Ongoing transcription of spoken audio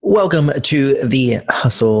Welcome to the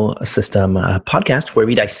Hustle System podcast, where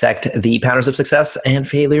we dissect the patterns of success and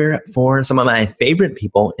failure for some of my favorite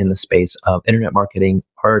people in the space of internet marketing,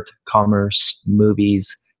 art, commerce,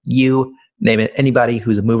 movies, you name it. Anybody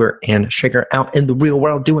who's a mover and shaker out in the real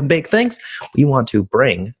world doing big things, we want to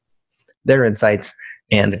bring their insights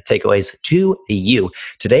and takeaways to you.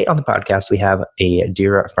 Today on the podcast, we have a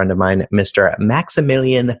dear friend of mine, Mr.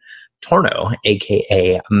 Maximilian Tornow,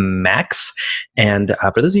 aka Max. And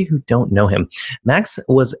for those of you who don't know him, Max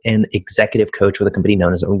was an executive coach with a company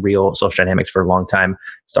known as Real Social Dynamics for a long time.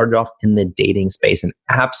 Started off in the dating space and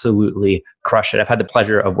absolutely crushed it. I've had the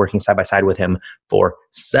pleasure of working side by side with him for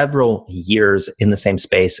several years in the same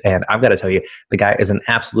space. And I've got to tell you, the guy is an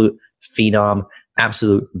absolute phenom,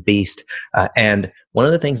 absolute beast. And one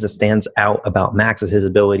of the things that stands out about Max is his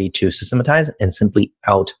ability to systematize and simply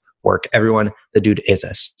outwork everyone. The dude is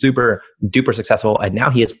a super duper successful, and now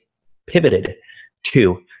he has pivoted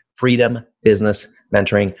to Freedom Business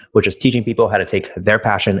Mentoring, which is teaching people how to take their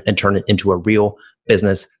passion and turn it into a real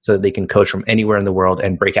business so that they can coach from anywhere in the world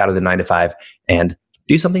and break out of the 9-to-5 and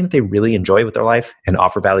do something that they really enjoy with their life and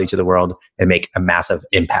offer value to the world and make a massive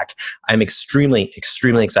impact. I'm extremely,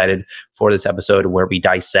 extremely excited for this episode where we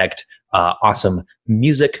dissect awesome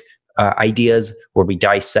music ideas, where we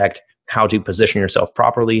dissect how to position yourself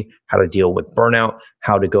properly, how to deal with burnout,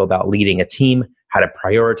 how to go about leading a team, how to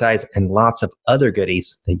prioritize, and lots of other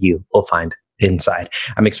goodies that you will find inside.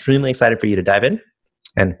 I'm extremely excited for you to dive in.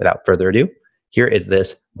 And without further ado, here is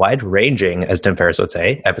this wide-ranging, as Tim Ferriss would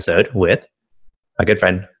say, episode with my good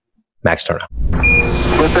friend, Max Tornow.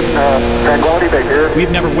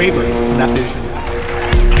 We've never wavered from that vision.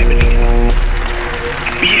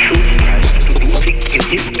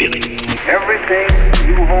 Everything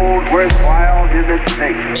you hold worthwhile is at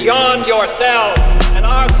stake. Beyond yourself and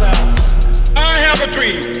ourselves, I have a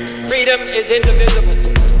dream. freedom is indivisible.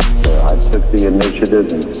 I took the initiative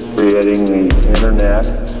in creating the internet.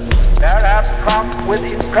 There have come with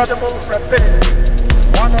incredible rapidity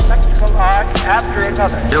one electrical arc after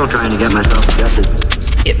another. Still trying to get myself adjusted.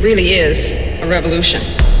 It really is a revolution.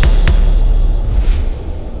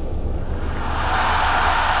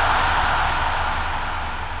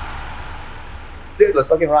 Dude, let's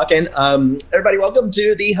fucking rock in. Everybody, welcome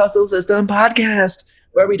to the Hustle System podcast,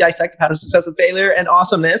 where we dissect the pattern of success and failure and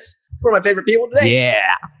awesomeness. One of my favorite people today.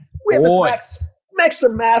 Yeah. We have Boy.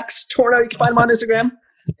 Mr. Max Tornow. You can find him on Instagram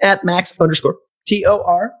at Max_TORNOW.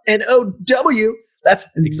 That's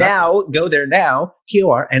now. Go there now.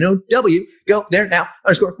 TORNOW. Go there now.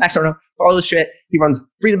 Max Tornow. Follow his shit. He runs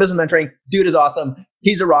Freedom Business Mentoring. Dude is awesome.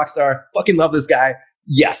 He's a rock star. Fucking love this guy.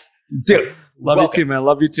 Yes. Dude. Love you too, man.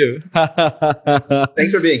 Love you too.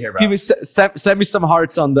 Thanks for being here, bro. Send me some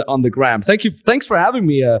hearts on the gram. Thank you. Thanks for having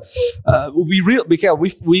me. We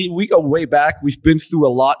go way back. We've been through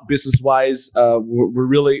a lot business wise.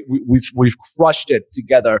 We've crushed it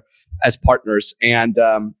together as partners, and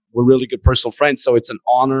we're really good personal friends. So it's an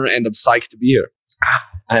honor, and I'm psyched to be here.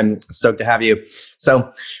 I'm stoked to have you.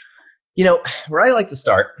 So, where I like to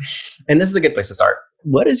start, and this is a good place to start.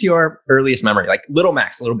 What is your earliest memory? Like little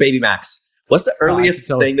baby Max. What's the earliest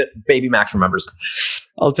thing that baby Max remembers?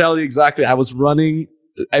 I'll tell you exactly. I was running.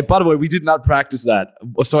 By the way, we did not practice that.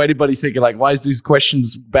 So anybody thinking like, why is these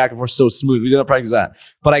questions back and forth so smooth? We did not practice that.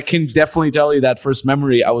 But I can definitely tell you that first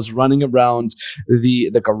memory. I was running around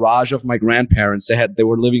the garage of my grandparents. They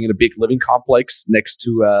were living in a big living complex next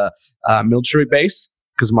to a military base,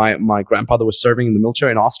 because my grandfather was serving in the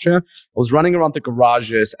military in Austria. I was running around the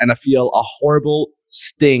garages, and I feel a horrible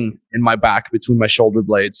sting in my back between my shoulder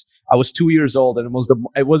blades. I was 2 years old, and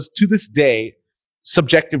it was to this day,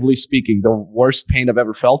 subjectively speaking, the worst pain I've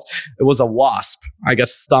ever felt. It was a wasp. I got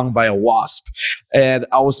stung by a wasp, and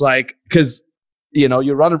I was like, because you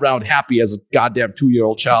run around happy as a goddamn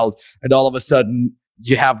 2-year-old child, and all of a sudden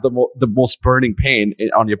you have the most burning pain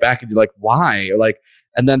on your back, and you're like, why?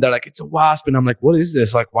 And then they're like, it's a wasp, and I'm like, what is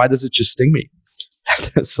this? Like, why does it just sting me?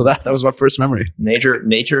 So that was my first memory.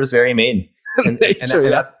 Nature is very mean. And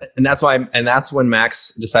that's when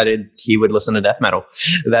Max decided he would listen to death metal.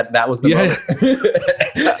 That was the moment.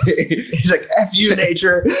 He's like, F you,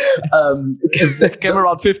 nature. That came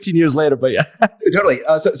around 15 years later, but yeah. Totally.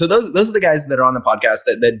 So those are the guys that are on the podcast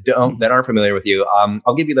that aren't familiar with you.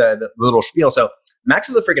 I'll give you the little spiel. So Max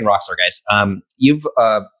is a freaking rock star, guys. You've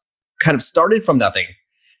kind of started from nothing,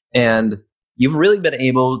 and you've really been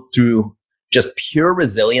able to just pure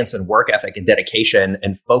resilience and work ethic and dedication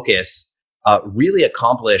and focus really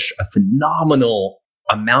accomplish a phenomenal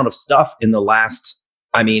amount of stuff in the last,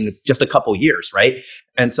 just a couple years, right?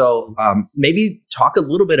 And so maybe talk a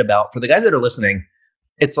little bit about, for the guys that are listening,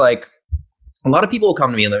 it's like, a lot of people will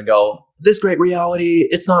come to me and they go, this great reality,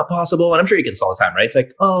 it's not possible. And I'm sure you get this all the time, right? It's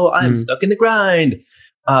like, oh, I'm stuck in the grind.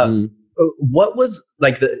 What was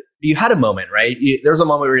like you had a moment, right? There was a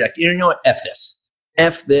moment where you're like, you know what?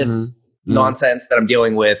 F this nonsense that I'm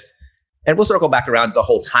dealing with. And we'll circle back around to the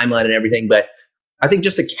whole timeline and everything. But I think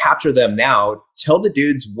just to capture them now, tell the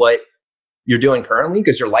dudes what you're doing currently,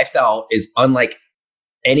 because your lifestyle is unlike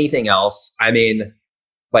anything else. I mean,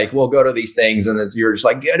 like, we'll go to these things and you're just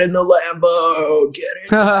like, get in the Lambo, get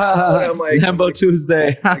in. And I'm like, Lambo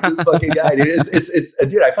Tuesday. like this fucking guy, dude. It's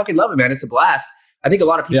dude, I fucking love it, man. It's a blast. I think a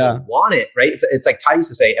lot of people want it, right? It's like Ty used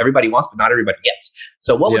to say, everybody wants, but not everybody gets.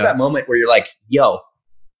 So what was that moment where you're like, yo,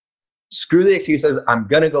 screw the excuses. I'm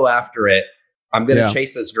going to go after it. I'm going to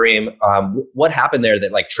chase this dream. What happened there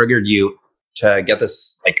that like triggered you to get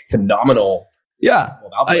this like phenomenal? Yeah,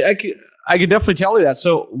 I could definitely tell you that.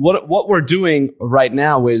 So what we're doing right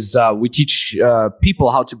now is we teach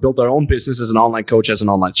people how to build their own business as an online coach, as an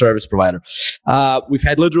online service provider. We've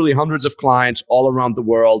had literally hundreds of clients all around the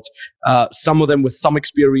world. Some of them with some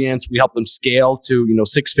experience. We help them scale to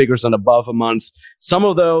 6 figures and above a month. Some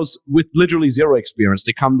of those with literally zero experience.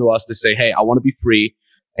 They come to us. They say, "Hey, I want to be free.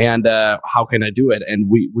 And how can I do it?" And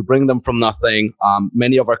we bring them from nothing.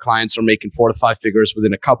 Many of our clients are making 4 to 5 figures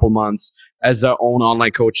within a couple months as their own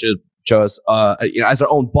online coaches. As their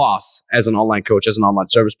own boss, as an online coach, as an online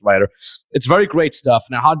service provider. It's very great stuff.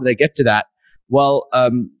 Now, how did I get to that? Well,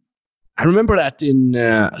 I remember that in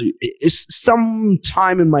some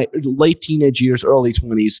time in my late teenage years, early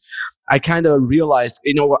 20s, I kind of realized,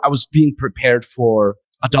 I was being prepared for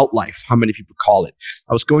adult life, how many people call it.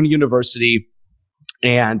 I was going to university,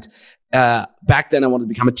 and back then I wanted to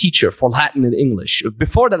become a teacher for Latin and English.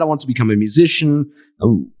 Before that, I wanted to become a musician.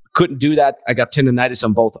 Couldn't do that. I got tendonitis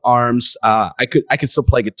on both arms. I could still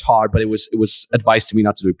play guitar, but it was advised to me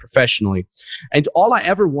not to do it professionally. And all I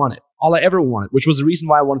ever wanted, which was the reason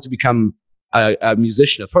why I wanted to become a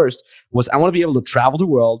musician at first, was I want to be able to travel the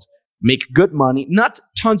world, make good money, not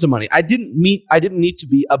tons of money. I didn't need to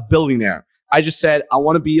be a billionaire. I just said, I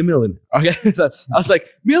want to be a millionaire. Okay. So I was like,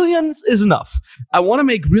 millions is enough. I want to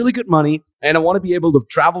make really good money, and I want to be able to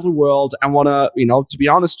travel the world. I want to, to be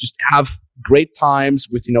honest, just have great times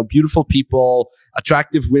with, beautiful people,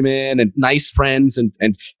 attractive women, and nice friends, and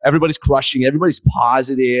everybody's crushing, everybody's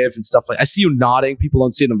positive and stuff like that. I see you nodding. People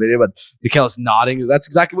don't see it on video, but Mikhail is nodding, because that's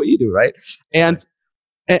exactly what you do, right? And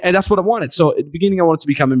that's what I wanted. So at the beginning, I wanted to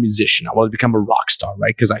become a musician. I wanted to become a rock star,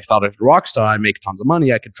 right? Because I thought if a rock star, I make tons of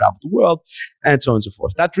money, I could travel the world, and so on and so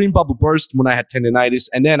forth. That dream bubble burst when I had tendonitis,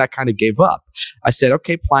 and then I kind of gave up. I said,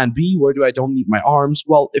 okay, plan B, where do I don't need my arms?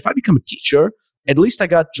 Well, if I become a teacher, at least I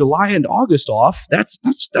got July and August off. That's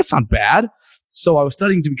not bad. So I was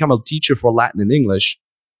studying to become a teacher for Latin and English,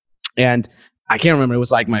 and I can't remember. It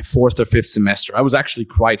was like my 4th or 5th semester. I was actually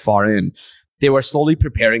quite far in. They were slowly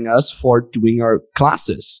preparing us for doing our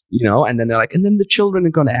classes, and then they're like, and then the children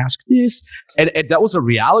are going to ask this. And that was a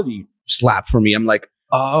reality slap for me. I'm like,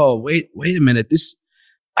 oh, wait a minute.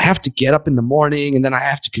 I have to get up in the morning, and then I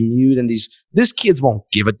have to commute, and these kids won't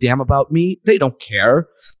give a damn about me. They don't care.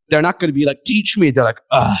 They're not going to be like, teach me. They're like,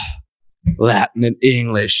 Latin and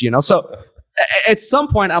English, So at some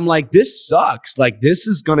point, I'm like, this sucks. Like, this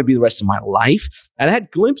is going to be the rest of my life. And I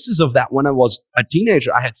had glimpses of that when I was a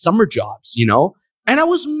teenager. I had summer jobs, and I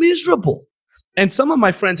was miserable. And some of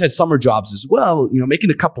my friends had summer jobs as well,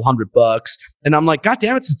 making a couple $100. And I'm like, God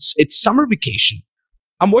damn it, it's summer vacation.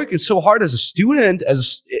 I'm working so hard as a student,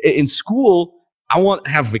 in school. I want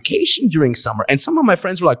to have vacation during summer. And some of my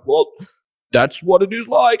friends were like, well, that's what it is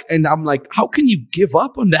like. And I'm like, how can you give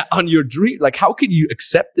up on that, on your dream? Like, how can you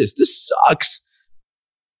accept this? This sucks.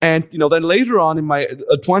 And, then later on in my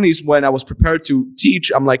 20s, when I was prepared to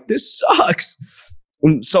teach, I'm like, this sucks.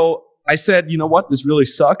 And so I said, you know what? This really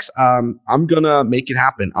sucks. I'm going to make it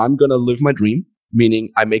happen. I'm going to live my dream,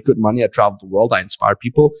 meaning I make good money, I travel the world, I inspire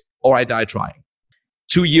people, or I die trying.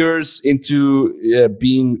 2 years into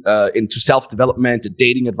being into self-development,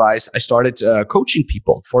 dating advice, I started coaching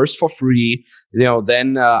people, first for free.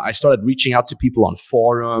 Then I started reaching out to people on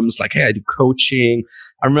forums, like, hey, I do coaching.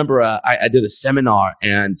 I remember I did a seminar,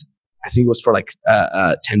 and I think it was for like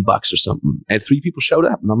 $10 or something, and 3 people showed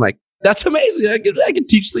up, and I'm like, that's amazing. I can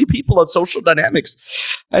teach 3 people on social dynamics.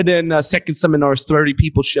 And then second seminar, 30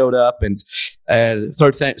 people showed up, and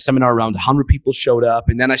third seminar, around 100 people showed up.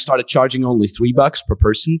 And then I started charging only $3 per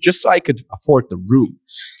person, just so I could afford the room.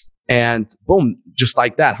 And boom, just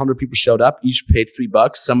like that, 100 people showed up, each paid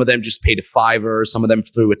 $3. Some of them just paid a $5, some of them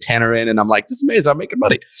threw a $10 in, and I'm like, this is amazing, I'm making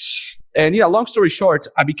money. And yeah, long story short,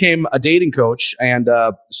 I became a dating coach and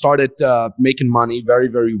started making money very,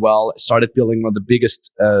 very well. Started building one of the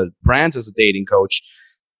biggest brands as a dating coach.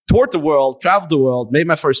 toured the world, traveled the world, made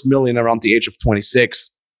my first million around the age of 26.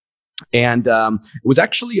 And it was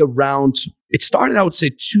actually it started, I would say,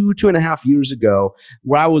 2.5 years ago,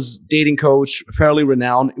 where I was dating coach, fairly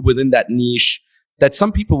renowned within that niche, that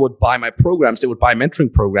some people would buy my programs, they would buy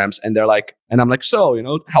mentoring programs, and I'm like, so,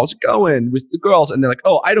 how's it going with the girls? And they're like,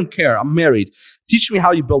 oh, I don't care, I'm married. Teach me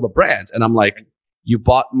how you build a brand. And I'm like, you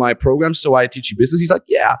bought my program, so I teach you business? He's like,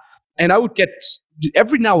 yeah. And I would get,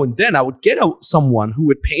 every now and then, I would get someone who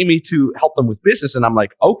would pay me to help them with business. And I'm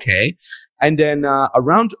like, okay. And then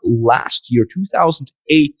around last year,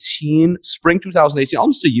 2018, spring 2018,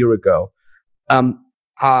 almost a year ago,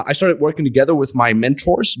 I started working together with my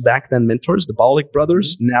mentors, back then mentors, the Baulig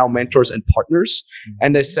brothers, now mentors and partners.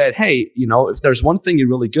 And they said, hey, if there's one thing you're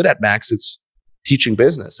really good at, Max, it's teaching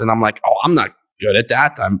business. And I'm like, oh, I'm not good at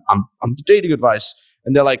that. I'm the dating advice.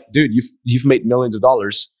 And they're like, dude, you've made millions of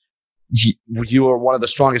dollars. You are one of the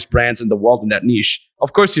strongest brands in the world in that niche.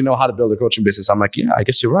 Of course, you know how to build a coaching business. I'm like, yeah, I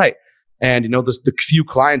guess you're right. And the few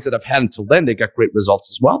clients that I've had until then, they got great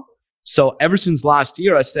results as well. So ever since last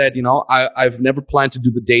year, I said, I've never planned to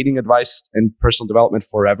do the dating advice and personal development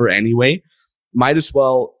forever anyway. Might as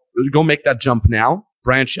well go make that jump now,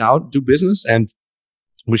 branch out, do business. And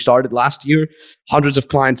we started last year, hundreds of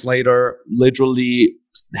clients later, literally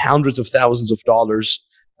hundreds of thousands of dollars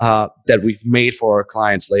that we've made for our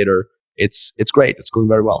clients later. It's great. It's going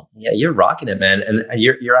very well. Yeah, you're rocking it, man. And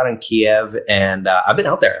you're out in Kiev, and I've been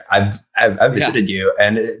out there. I've visited you,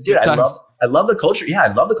 and dude, I love the culture. Yeah,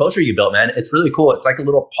 I love the culture you built, man. It's really cool. It's like a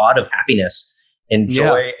little pod of happiness and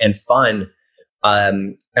joy and fun.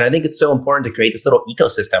 And I think it's so important to create this little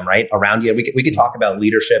ecosystem right around you. We could talk about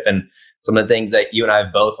leadership and some of the things that you and I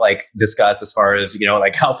have both like discussed as far as,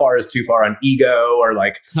 like how far is too far on ego, or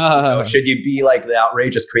like, should you be like the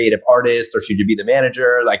outrageous creative artist, or should you be the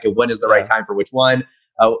manager? Like when is the right time for which one?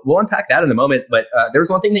 We'll unpack that in a moment. But there was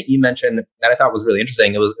one thing that you mentioned that I thought was really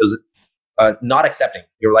interesting. It was not accepting.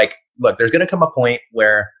 You're like, look, there's going to come a point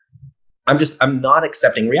where I'm not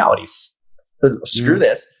accepting reality. Screw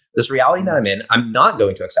this reality that I'm in, I'm not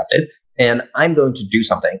going to accept it, and I'm going to do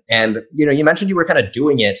something. And, you mentioned you were kind of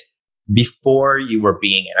doing it before you were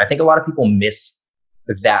being it. I think a lot of people miss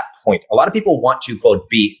that point. A lot of people want to, quote,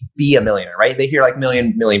 be a millionaire, right? They hear like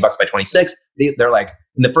million bucks by 26. They're like,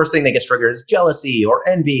 and the first thing that gets triggered is jealousy or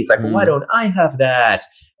envy. It's like, well, why don't I have that?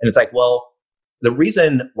 And it's like, well, the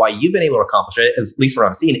reason why you've been able to accomplish it, at least what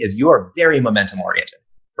I'm seeing, is you are very momentum oriented,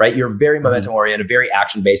 right? You're very momentum oriented, very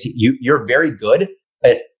action based. You're very good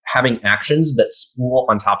at having actions that spool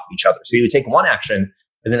on top of each other. So you take one action,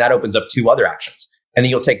 and then that opens up 2 other actions. And then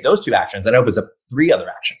you'll take those 2 actions, and it opens up 3 other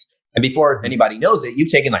actions. And before anybody knows it, you've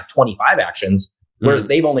taken like 25 actions, whereas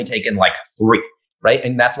they've only taken like 3, right?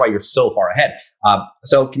 And that's why you're so far ahead.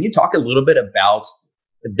 So can you talk a little bit about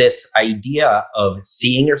this idea of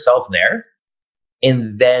seeing yourself there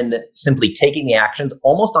and then simply taking the actions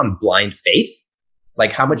almost on blind faith?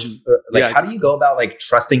 Like how much, how do you go about like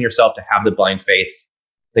trusting yourself to have the blind faith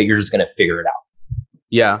that you're just going to figure it out?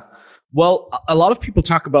 Yeah. Well, a lot of people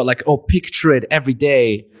talk about like, oh, picture it every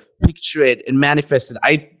day, picture it and manifest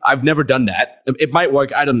it. I've never done that. It might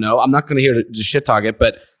work. I don't know. I'm not going to hear to shit talk it,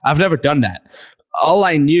 but I've never done that. All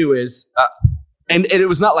I knew is, and it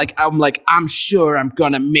was not like, I'm sure I'm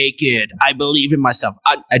going to make it. I believe in myself.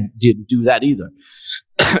 I didn't do that either.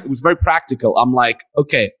 It was very practical. I'm like,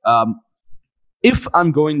 okay, if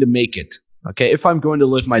I'm going to make it, okay, if I'm going to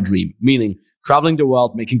live my dream, meaning traveling the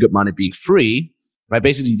world, making good money, being free, right?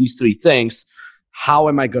 Basically these 3 things, how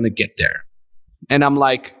am I going to get there? And I'm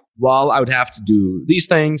like, well, I would have to do these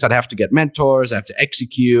things. I'd have to get mentors. I have to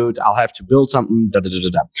execute. I'll have to build something.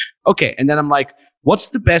 Okay. And then I'm like, what's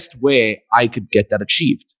the best way I could get that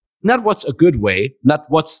achieved? Not what's a good way, not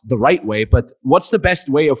what's the right way, but what's the best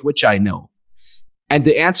way of which I know? And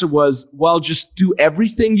the answer was, well, just do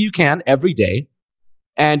everything you can every day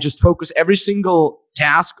and just focus every single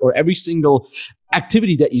task or every single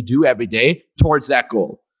activity that you do every day towards that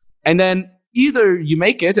goal. And then either you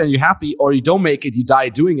make it and you're happy, or you don't make it, you die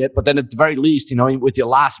doing it. But then at the very least, with your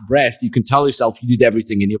last breath, you can tell yourself you did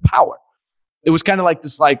everything in your power. It was kind of like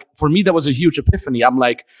this, like for me, that was a huge epiphany. I'm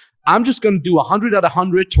like, I'm just going to do 100 out of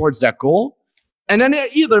 100 towards that goal. And then I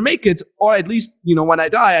either make it, or at least, when I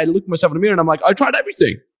die, I look myself in the mirror and I'm like, I tried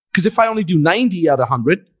everything. Because if I only do 90 out of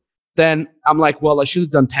 100, then I'm like, well, I should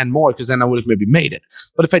have done 10 more, because then I would have maybe made it.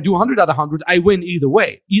 But if I do 100 out of 100, I win either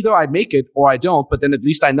way. Either I make it or I don't, but then at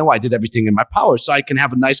least I know I did everything in my power, so I can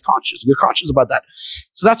have a nice conscience. You're conscious about that.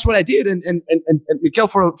 So that's what I did. And Mikhail,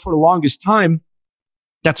 for the longest time,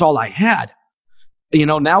 that's all I had.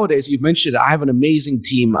 Nowadays, you've mentioned it, I have an amazing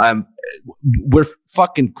team. We're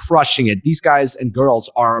fucking crushing it. These guys and girls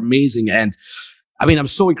are amazing. And I mean, I'm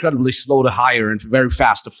so incredibly slow to hire and very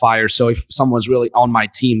fast to fire. So if someone's really on my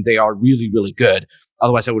team, they are really, really good.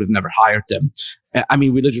 Otherwise, I would have never hired them. I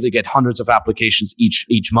mean, we literally get hundreds of applications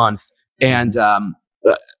each month. And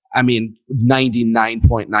I mean,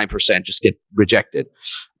 99.9% just get rejected.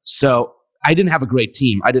 So I didn't have a great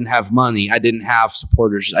team. I didn't have money. I didn't have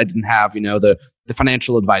supporters. I didn't have, the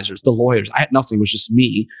financial advisors, the lawyers. I had nothing. It was just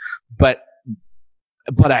me. But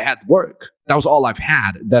I had work. That was all I've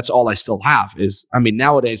had. That's all I still have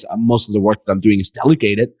nowadays, most of the work that I'm doing is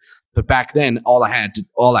delegated. But back then, all I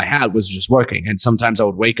had was just working. And sometimes I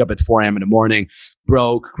would wake up at 4 a.m. in the morning,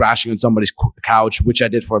 broke, crashing on somebody's couch, which I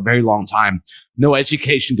did for a very long time. No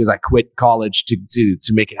education because I quit college to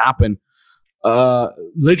make it happen.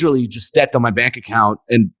 Literally just debt on my bank account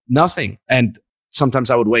and nothing. And sometimes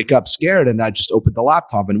I would wake up scared and I just opened the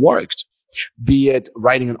laptop and worked. Be it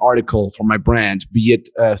writing an article for my brand, be it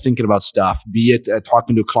thinking about stuff, be it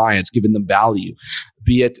talking to clients, giving them value,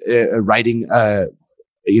 be it writing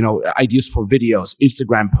ideas for videos,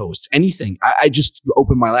 Instagram posts, anything. I just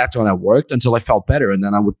opened my laptop and I worked until I felt better, and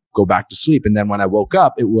then I would go back to sleep. And then when I woke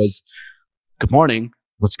up, it was good morning.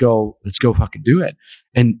 Let's go fucking do it.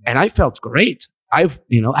 And I felt great. I've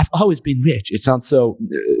always been rich. It sounds so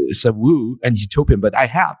woo and utopian, but I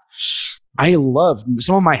have. I love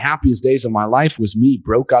some of my happiest days of my life was me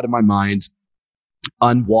broke out of my mind,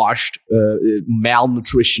 unwashed,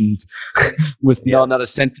 malnutritioned, with not a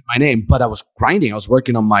cent in my name. But I was grinding. I was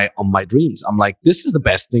working on my dreams. I'm like, this is the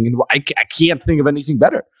best thing, and I can't think of anything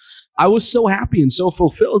better. I was so happy and so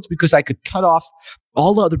fulfilled because I could cut off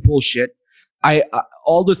all the other bullshit.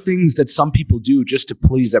 All the things that some people do just to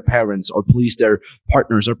please their parents or please their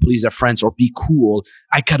partners or please their friends or be cool.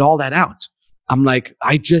 I cut all that out. I'm like,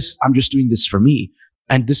 I'm just doing this for me.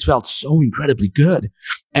 And this felt so incredibly good.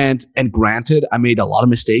 And granted, I made a lot of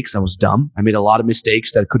mistakes. I was dumb. I made a lot of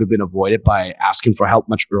mistakes that could have been avoided by asking for help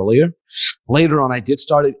much earlier. Later on, I did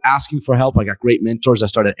start asking for help. I got great mentors. I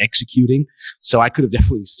started executing. So I could have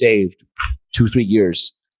definitely saved 2-3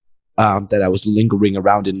 years that I was lingering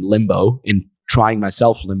around in limbo, in trying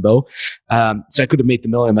myself limbo. So I could have made the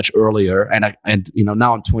million much earlier. And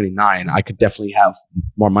now I'm 29. I could definitely have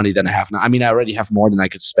more money than I have now. I mean, I already have more than I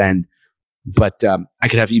could spend, but I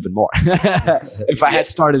could have even more if I had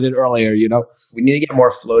started it earlier. We need to get more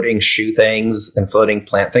floating shoe things and floating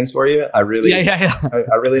plant things for you. I really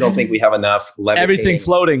don't think we have enough levitating. Everything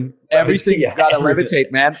floating. Everything gotta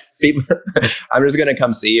levitate, man. I'm just gonna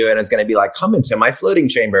come see you, and it's gonna be like, come into my floating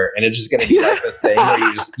chamber, and it's just gonna be like this thing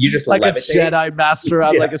where you just like levitate. A Jedi master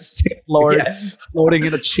on like a Sith Lord floating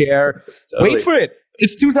in a chair. Totally. Wait for it.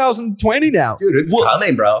 It's 2020 now. Dude, it's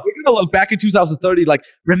coming, bro. We're going to look back in 2030 like,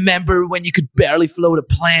 remember when you could barely float a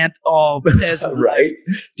plant? Oh, right?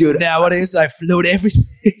 Dude, nowadays I float everything.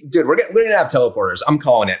 Dude, we're gonna have teleporters. I'm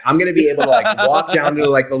calling it. I'm gonna be able to like walk down to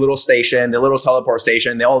like the little station, the little teleport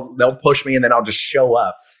station. They'll push me and then I'll just show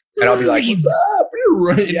up. And I'll be like, what's up?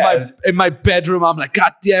 In my bedroom, I'm like,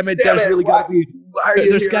 God damn it, there's really got to be. Why are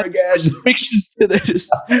you here again? Restrictions to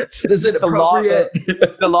this. Is it appropriate?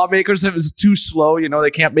 The lawmakers have is too slow.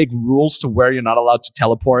 They can't make rules to where you're not allowed to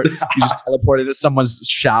teleport. You just teleport into someone's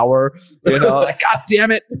shower. Like, God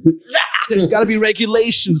damn it. There's got to be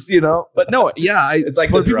regulations, But no, it's like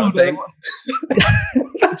the drone thing.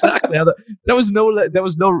 Exactly. There was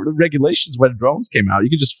no regulations when drones came out. You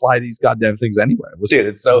could just fly these goddamn things anywhere. Dude,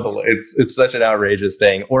 it's such an outrageous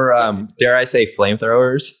thing. Or dare I say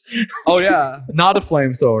flamethrowers? Oh yeah, not a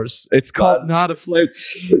flamethrowers. It's called not a flame.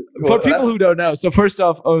 For people who don't know, so first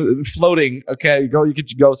off, floating. Okay, you could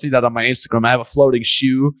go see that on my Instagram. I have a floating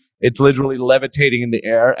shoe. It's literally levitating in the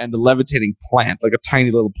air, and the levitating plant, like a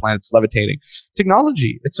tiny little plant, it's levitating.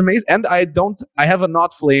 Technology, it's amazing. And I have a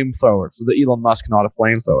not flamethrower, so the Elon Musk not a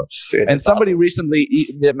flamethrower. Dude, and somebody recently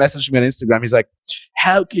messaged me on Instagram. He's like,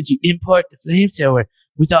 "How could you import the flamethrower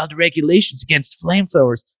with all the regulations against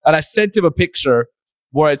flamethrowers?" And I sent him a picture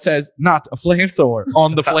where it says not a flamethrower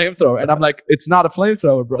on the flamethrower. And I'm like, it's not a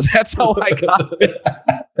flamethrower, bro. That's how I got it.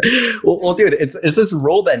 well, dude, it's this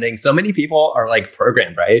rule bending. So many people are like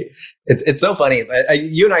programmed, right? It's so funny.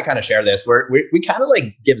 You and I kind of share this where we kind of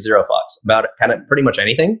like give zero fucks about kind of pretty much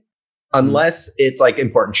anything unless it's like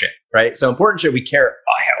important shit, right? So important shit, we care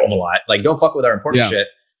a hell of a lot. Like, don't fuck with our important shit.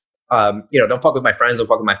 Don't fuck with my friends, don't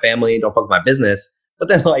fuck with my family, don't fuck with my business. But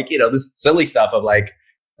then like, this silly stuff of like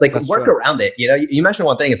work around it. You mentioned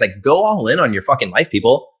one thing. It's like, go all in on your fucking life,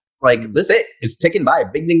 people. Like, this it. It's ticking by.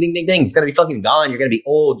 Bing, ding, ding, ding, ding. It's going to be fucking gone. You're going to be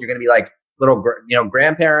old. You're going to be like little,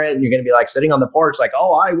 grandparent. And you're going to be like sitting on the porch like,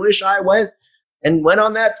 oh, I wish I went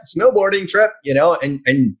on that snowboarding trip,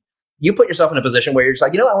 and you put yourself in a position where you're just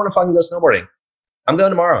like, I want to fucking go snowboarding. I'm going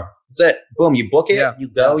tomorrow. That's it. Boom. You book it. You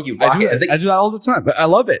go. You rock it. I do that all the time. I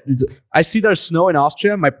love it. I see there's snow in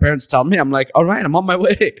Austria. My parents tell me. I'm like, all right, I'm on my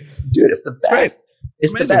way. Dude, it's the best.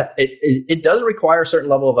 It's the best. It does require a certain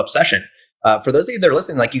level of obsession. For those of you that are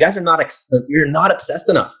listening, like you guys are you're not obsessed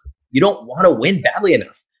enough. You don't want to win badly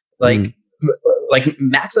enough. Like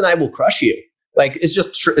Max and I will crush you. Like it's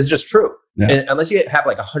just true. Yeah. And unless you have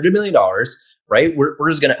like $100 million, right? We're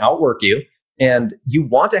just going to outwork you. And you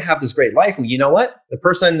want to have this great life. And you know what? The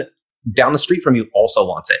person down the street from you also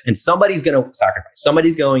wants it. And somebody's going to sacrifice.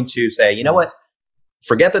 Somebody's going to say, you know what?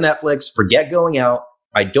 Forget the Netflix, forget going out.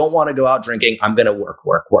 I don't want to go out drinking. I'm going to work.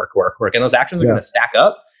 And those actions are going to stack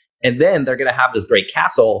up. And then they're going to have this great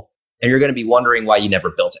castle. And you're going to be wondering why you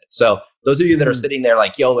never built it. So those of you that are sitting there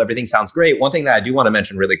like, yo, everything sounds great. One thing that I do want to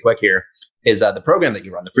mention really quick here is the program that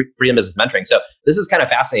you run, the Freedom Business Mentoring. So this is kind of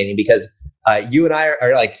fascinating because you and I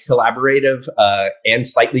are like collaborative and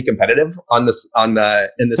slightly competitive in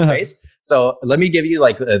this space. So let me give you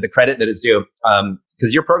like the credit that is due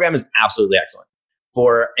because your program is absolutely excellent.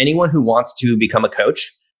 For anyone who wants to become a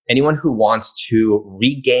coach, anyone who wants to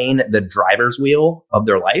regain the driver's wheel of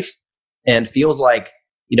their life and feels like,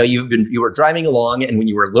 you know, you were driving along and when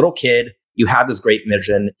you were a little kid, you had this great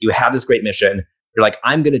mission. You're like,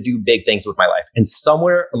 I'm going to do big things with my life. And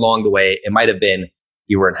somewhere along the way, it might have been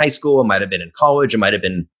you were in high school, it might have been in college, it might have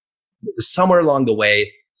been somewhere along the way,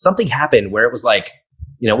 something happened where it was like,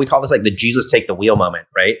 you know, we call this like the Jesus take the wheel moment,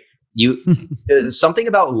 right? Something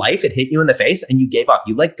about life, it hit you in the face and you gave up.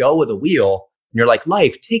 You let go of the wheel and you're like,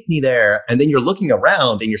 life, take me there. And then you're looking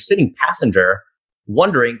around and you're sitting passenger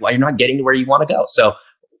wondering why you're not getting to where you want to go. So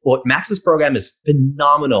what Max's program is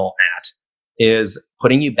phenomenal at is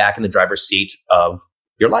putting you back in the driver's seat of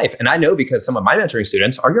your life. And I know because some of my mentoring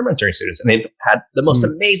students are your mentoring students and they've had the most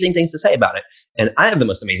amazing things to say about it. And I have the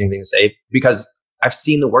most amazing things to say because I've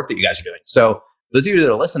seen the work that you guys are doing. So those of you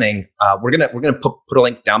that are listening, we're gonna put a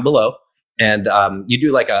link down below and you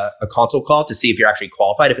do like a consult call to see if you're actually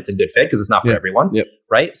qualified, if it's a good fit, because it's not for everyone,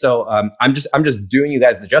 right? So I'm just doing you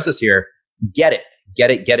guys the justice here. Get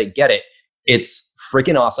it. It's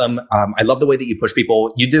freaking awesome. I love the way that you push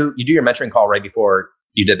people. You do your mentoring call right before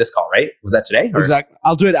you did this call, right? Was that today? Or? Exactly.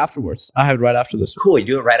 I'll do it afterwards. I have it right after this. Cool. You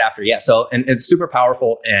do it right after. Yeah. So, and it's super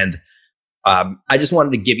powerful. And I just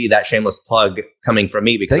wanted to give you that shameless plug coming from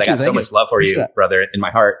me because I got so much love for you, brother, in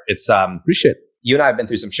my heart. It's appreciate it. You and I have been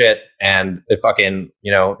through some shit and it fucking,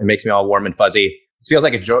 you know, it makes me all warm and fuzzy. This feels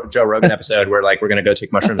like a Joe Rogan episode where like, we're going to go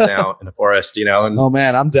take mushrooms now in the forest, you know? And oh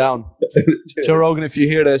man, I'm down. Joe Rogan, if you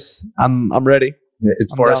hear this, I'm ready.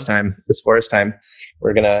 It's forest time. It's forest time.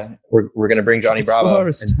 We're gonna bring Johnny Bravo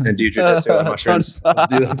and do jujitsu on mushrooms.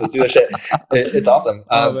 Let's do that shit. It's awesome.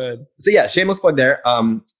 So yeah, shameless plug there.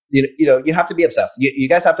 You know, you have to be obsessed. You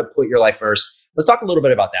guys have to put your life first. Let's talk a little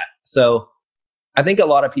bit about that. So I think a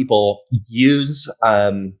lot of people use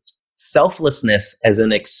selflessness as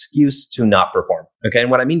an excuse to not perform. Okay,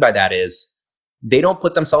 and what I mean by that is they don't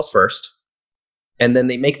put themselves first, and then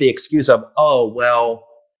they make the excuse of, oh well,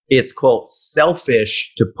 it's quote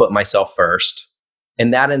selfish to put myself first.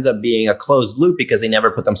 And that ends up being a closed loop because they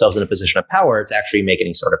never put themselves in a position of power to actually make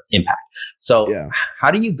any sort of impact. So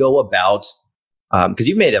how do you go about, because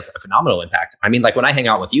you've made a phenomenal impact. I mean, like when I hang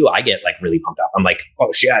out with you, I get like really pumped up. I'm like,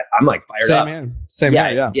 oh shit, I'm like fired up. Same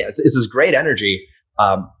here. Yeah. It's this great energy.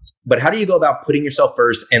 But how do you go about putting yourself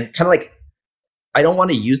first and kind of like, I don't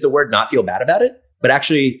want to use the word not feel bad about it, but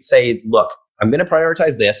actually say, look, I'm going to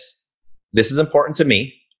prioritize this. This is important to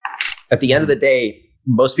me. At the end of the day,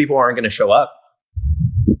 most people aren't going to show up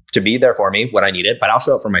to be there for me when I need it, but I'll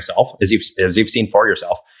show up for myself, as you've seen for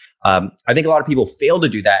yourself. I think a lot of people fail to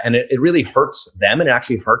do that, and it really hurts them, and it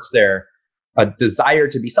actually hurts their desire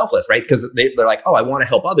to be selfless, right? Because they're like, oh, I want to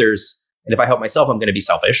help others, and if I help myself, I'm going to be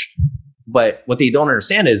selfish. But what they don't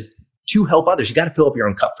understand is to help others, you got to fill up your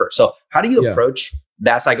own cup first. So how do you approach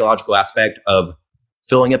that psychological aspect of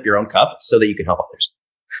filling up your own cup so that you can help others?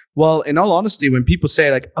 Well, in all honesty, when people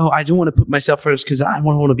say like, oh, I don't want to put myself first because I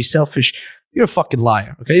want to be selfish, you're a fucking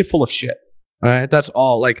liar. Okay. You're full of shit. All right. That's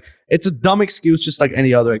all. Like, it's a dumb excuse, just like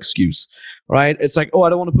any other excuse. Right. It's like, oh, I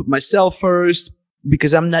don't want to put myself first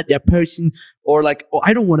because I'm not that person. Or like, oh,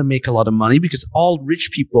 I don't want to make a lot of money because all rich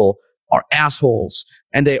people are assholes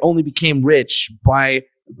and they only became rich by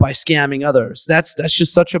scamming others. That's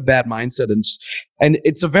just such a bad mindset. And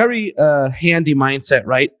it's a very handy mindset,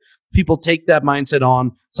 right? People take that mindset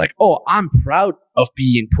on. It's like, oh, I'm proud of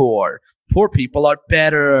being poor. Poor people are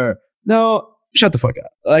better. No, shut the fuck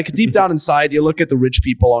up. Like deep down inside, you look at the rich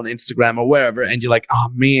people on Instagram or wherever, and you're like, oh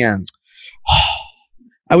man,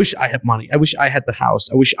 I wish I had money. I wish I had the house.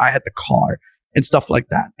 I wish I had the car and stuff like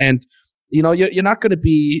that. And you know, you're not going to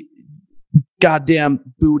be goddamn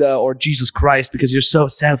Buddha or Jesus Christ because you're so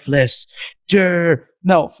selfless.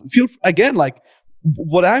 No, again, like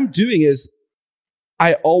what I'm doing is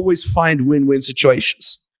I always find win-win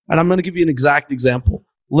situations. And I'm going to give you an exact example.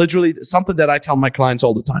 Literally something that I tell my clients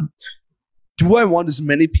all the time. Do I want as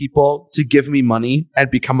many people to give me money and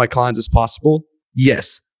become my clients as possible?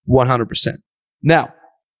 Yes, 100%. Now,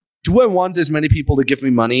 do I want as many people to give me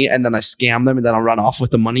money and then I scam them and then I'll run off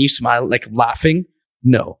with the money, smile, like laughing?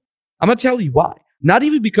 No. I'm going to tell you why. Not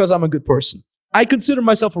even because I'm a good person. I consider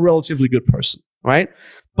myself a relatively good person, right?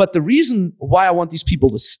 But the reason why I want these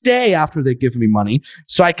people to stay after they give me money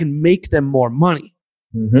so I can make them more money.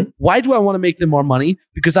 Mm-hmm. Why do I want to make them more money?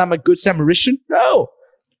 Because I'm a good Samaritan? No.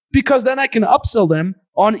 Because then I can upsell them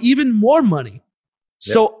on even more money.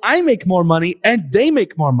 Yep. So I make more money and they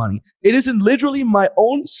make more money. It is in literally my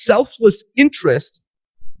own selfless interest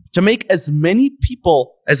to make as many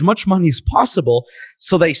people as much money as possible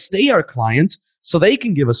so they stay our client, so they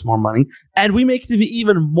can give us more money, and we make them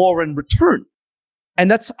even more in return.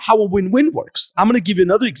 And that's how a win-win works. I'm going to give you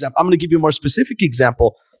another example. I'm going to give you a more specific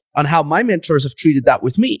example on how my mentors have treated that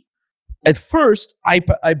with me. At first, I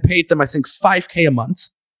paid them, I think, $5,000 a month.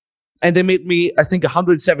 And they made me, I think,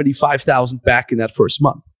 $175,000 back in that first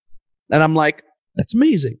month. And I'm like, that's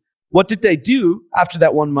amazing. What did they do after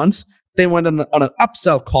that 1 month? They went on an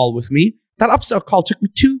upsell call with me. That upsell call took me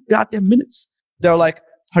 2 goddamn minutes. They're like,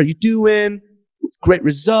 how are you doing? Great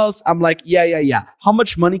results. I'm like, yeah. How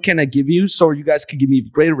much money can I give you so you guys can give me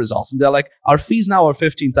greater results? And they're like, our fees now are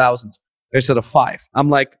 $15,000 instead of $5,000. I'm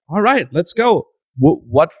like, all right, let's go.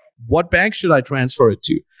 What bank should I transfer it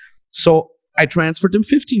to? So I transferred them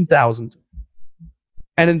 $15,000.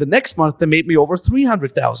 And in the next month, they made me over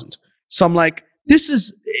 $300,000. So I'm like, it's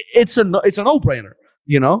a no-brainer,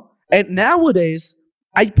 you know? And nowadays,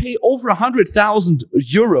 I pay over 100,000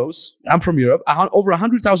 euros. I'm from Europe. Over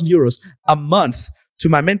 100,000 euros a month to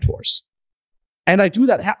my mentors. And I do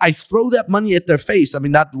that. I throw that money at their face. I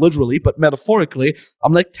mean, not literally, but metaphorically.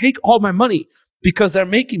 I'm like, take all my money because they're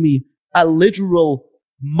making me a literal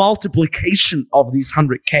multiplication of these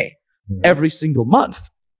 100K every single month.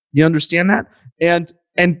 You understand that?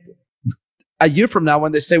 And a year from now,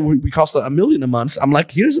 when they say we cost $1 million a month, I'm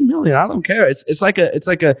like, here's $1 million. I don't care. It's like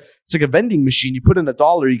a vending machine. You put in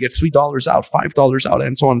 $1, you get $3 out, $5 out,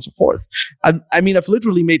 and so on and so forth. I mean, I've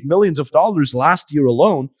literally made millions of dollars last year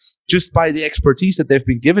alone just by the expertise that they've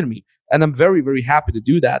been giving me, and I'm very, very happy to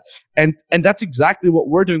do that. And that's exactly what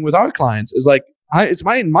we're doing with our clients. Is like, it's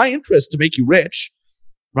my interest to make you rich,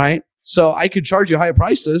 right? So I could charge you higher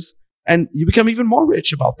prices, and you become even more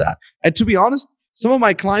rich about that. And to be honest, some of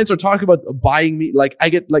my clients are talking about buying me, like I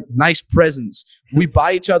get like nice presents. We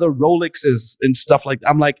buy each other Rolexes and stuff like that.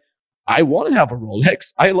 I'm like, I want to have a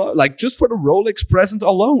Rolex. I love, like, just for the Rolex present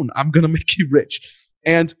alone, I'm going to make you rich.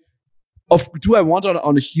 And do I want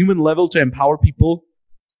on a human level to empower people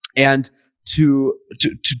and to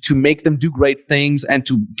make them do great things and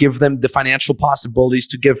to give them the financial possibilities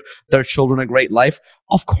to give their children a great life?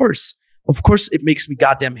 Of course it makes me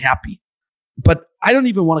goddamn happy. But I don't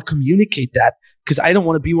even want to communicate that because I don't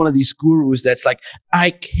want to be one of these gurus that's like,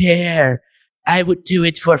 I care. I would do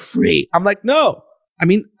it for free. I'm like, no. I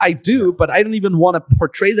mean, I do, but I don't even want to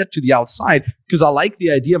portray that to the outside because I like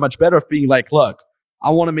the idea much better of being like, look,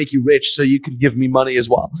 I want to make you rich so you can give me money as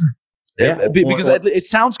well. Yeah, because it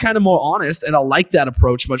sounds kind of more honest, and I like that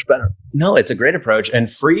approach much better. No, it's a great approach.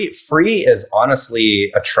 And free is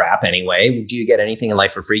honestly a trap anyway. Do you get anything in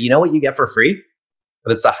life for free? You know what you get for free?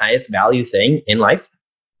 That's the highest value thing in life.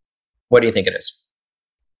 What do you think it is?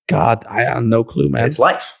 God, I have no clue, man. It's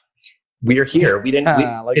life. We are here. We didn't.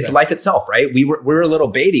 It's that. Life itself, right? We're a little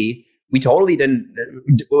baby. We totally didn't.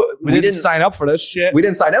 We didn't sign up for this shit. We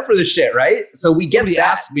didn't sign up for this shit, right? So we get that.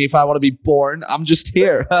 Asked me if I want to be born. I'm just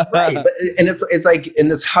here, right? And it's like,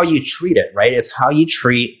 and it's how you treat it, right? It's how you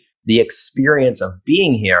treat the experience of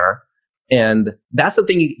being here. And that's the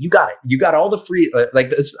thing. You got it. You got all the free,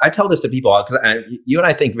 like this. I tell this to people because you and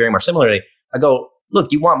I think very much similarly. I go,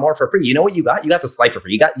 look, you want more for free. You know what you got? You got this life for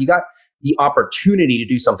free. You got the opportunity to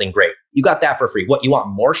do something great. You got that for free. What, you want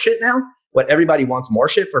more shit now? What, everybody wants more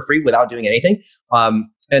shit for free without doing anything?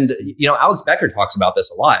 And you know, Alex Becker talks about this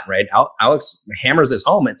a lot, right? Alex hammers this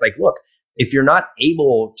home. It's like, look, if you're not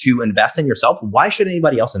able to invest in yourself, why should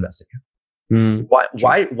anybody else invest in you?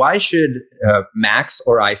 Why should Max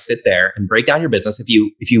or I sit there and break down your business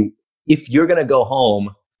if you're going to go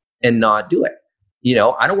home and not do it? You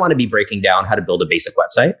know, I don't want to be breaking down how to build a basic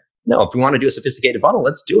website. No, if we want to do a sophisticated funnel,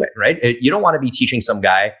 let's do it, right? You don't want to be teaching some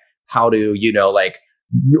guy how to, you know, like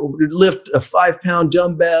lift a 5-pound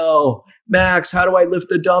dumbbell. Max, how do I lift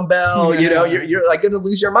the dumbbell? You know, you're like going to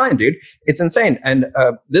lose your mind, dude. It's insane. And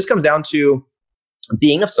this comes down to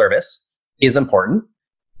being of service is important.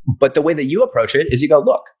 But the way that you approach it is you go,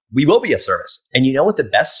 look, we will be of service. And you know what the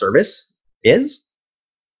best service is?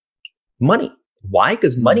 Money. Why?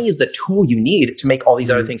 Because money is the tool you need to make all these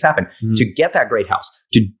other things happen, to get that great house,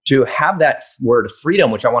 to have that word freedom,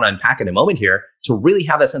 which I want to unpack in a moment here, to really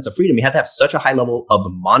have that sense of freedom. You have to have such a high level of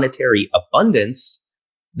monetary abundance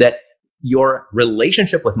that your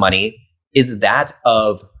relationship with money is that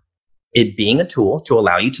of it being a tool to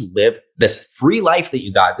allow you to live this free life that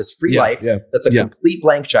you got, this free life that's a complete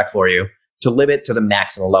blank check for you, to live it to the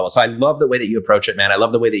maximum level. So I love the way that you approach it, man. I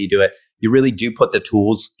love the way that you do it. You really do put the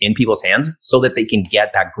tools in people's hands so that they can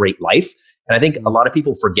get that great life. And I think a lot of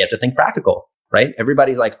people forget to think practical, right?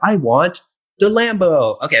 Everybody's like, I want the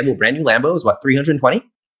Lambo. Okay, well, brand new Lambo is what, 320,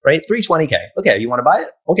 right? 320K. Okay, you want to buy it?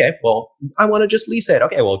 Okay, well, I want to just lease it.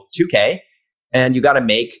 Okay, well, 2K. And you got to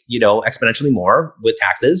make, exponentially more with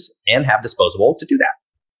taxes and have disposable to do that.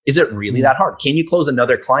 Is it really that hard? Can you close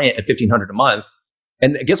another client at $1,500 a month?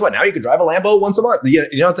 And guess what? Now you can drive a Lambo once a month.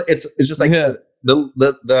 It's just like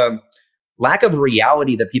the lack of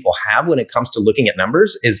reality that people have when it comes to looking at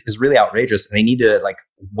numbers is really outrageous. And they need to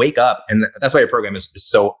wake up. And that's why your program is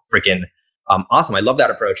so freaking awesome. I love that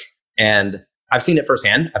approach. And I've seen it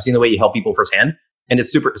firsthand. I've seen the way you help people firsthand. And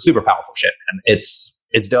it's super, super powerful shit. And it's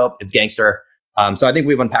dope. It's gangster. So I think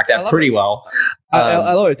we've unpacked that pretty well.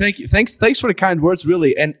 I love it. Thank you. Thanks for the kind words,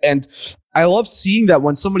 really. And I love seeing that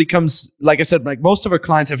when somebody comes, like I said, most of our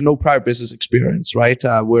clients have no prior business experience, right?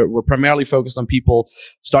 We're primarily focused on people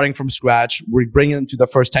starting from scratch. We bring them to the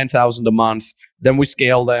first 10,000 a month. Then we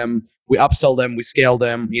scale them. We upsell them. We scale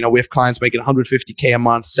them. We have clients making 150K a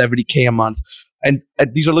month, 70K a month. And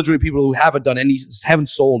these are literally people who haven't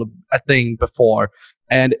sold a thing before.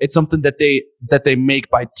 And it's something that they make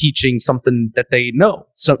by teaching something that they know,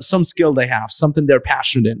 some skill they have, something they're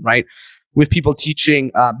passionate in, right? We have people teaching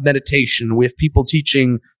meditation. We have people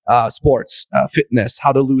teaching sports, fitness,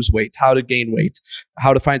 how to lose weight, how to gain weight,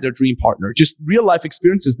 how to find their dream partner, just real life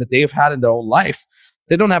experiences that they have had in their own life.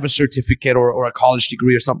 They don't have a certificate or a college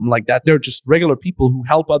degree or something like that. They're just regular people who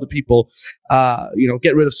help other people,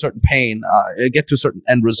 get rid of certain pain, get to a certain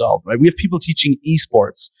end result, right? We have people teaching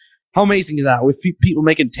esports. How amazing is that? We have people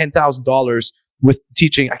making $10,000 with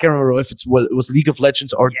teaching. I can't remember if it was League of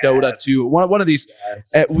Legends or Dota 2. One of these.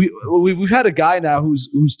 Yes. We've had a guy now who's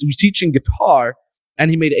teaching guitar, and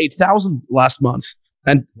he made $8,000 last month.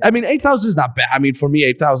 And I mean, $8,000 is not bad. I mean, for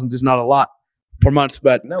me, $8,000 is not a lot per month,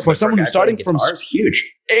 but for someone who's starting from it's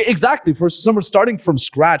huge. Exactly. For someone starting from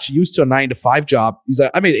scratch, used to a 9-to-5 job, he's like,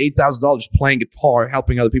 I made $8,000 playing guitar,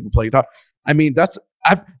 helping other people play guitar. I mean,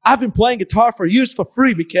 I've been playing guitar for years for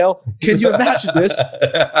free, Mikhail. Can you imagine this?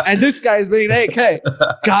 And this guy is making $8K.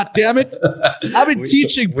 God damn it! I've been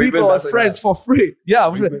teaching people and friends for free.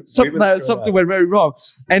 Yeah, something went very wrong.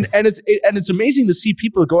 And it's amazing to see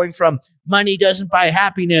people going from money doesn't buy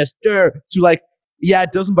happiness to yeah,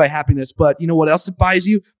 it doesn't buy happiness, but you know what else it buys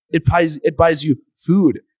you? It buys you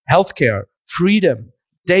food, healthcare, freedom,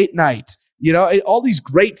 date night. All these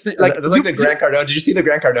great things. That's like the Grant Cardone. Did you see the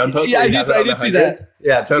Grant Cardone post? Yeah, I did see that.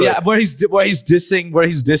 Yeah, totally. Yeah, where he's dissing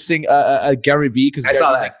Gary Vee because I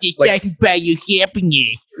saw that. It doesn't buy you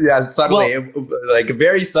happiness. Yeah, subtly,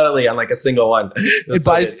 very subtly on a single one. It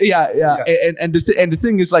buys. Yeah. And the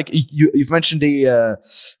thing is, you've mentioned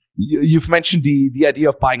you've mentioned the idea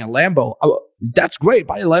of buying a Lambo. That's great.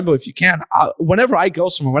 Buy a Lambo if you can. Whenever I go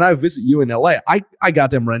somewhere, when I visit you in LA, I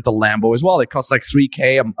got them rent a Lambo as well. It costs like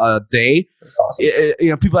 $3K a day. That's awesome.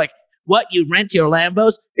 People are like, what? You rent your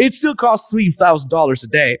Lambos? It still costs $3,000 a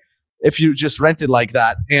day if you just rent it like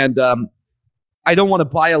that. And I don't want to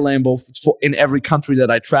buy a Lambo in every country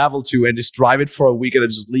that I travel to and just drive it for a week and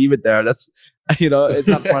just leave it there. That's it's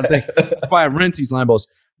not a smart thing. That's why I rent these Lambos.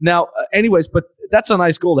 Now, anyways, but that's a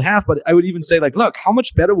nice goal to have. But I would even say, look, how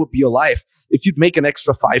much better would be your life if you'd make an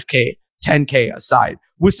extra 5K, 10K aside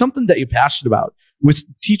with something that you're passionate about, with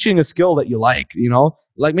teaching a skill that you like,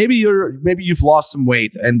 maybe you've lost some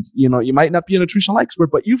weight and, you might not be a nutritional expert,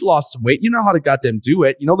 but you've lost some weight. You know how to goddamn do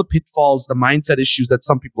it. The pitfalls, the mindset issues that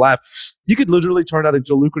some people have. You could literally turn that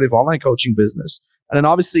into a lucrative online coaching business. And then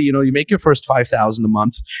obviously, you make your first $5,000 a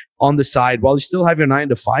month on the side while you still have your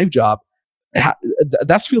 9-to-5 job.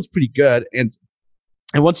 That feels pretty good. And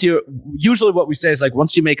usually what we say is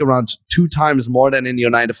once you make around 2 times more than in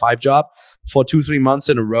your 9-to-5 job for 2-3 months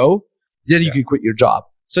in a row, then you can quit your job.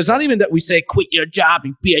 So it's not even that we say quit your job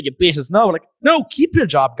and be at your business. No, no, keep your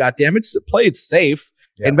job, goddammit. Play it safe.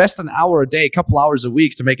 Yeah. Invest an hour a day, a couple hours a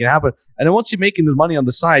week to make it happen. And then once you're making the money on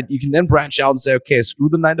the side, you can then branch out and say, okay, screw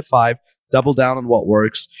the 9-to-5. double down on what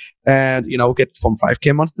works, and get from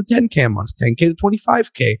 5K a month to 10K a month, 10K to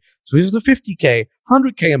 25K, so these are the 50K,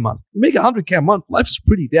 100K a month. You make 100K a month, life is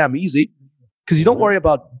pretty damn easy because you don't worry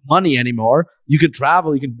about money anymore. You can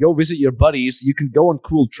travel, you can go visit your buddies, you can go on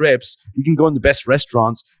cool trips, you can go in the best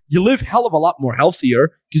restaurants. You live hell of a lot more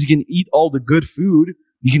healthier because you can eat all the good food.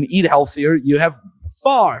 You can eat healthier. You have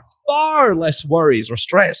far, far less worries or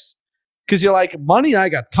stress because you're like, money I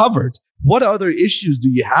got covered. What other issues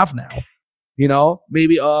do you have now?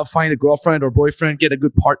 Maybe find a girlfriend or boyfriend, get a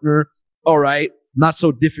good partner. All right. Not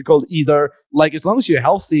so difficult either. Like, as long as you're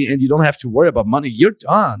healthy and you don't have to worry about money, you're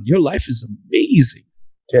done. Your life is amazing.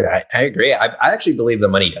 Dude, I agree. I actually believe the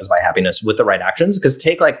money does buy happiness with the right actions. Because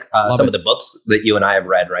take some of the books that you and I have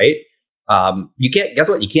read, right? Guess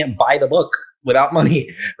what? You can't buy the book without money,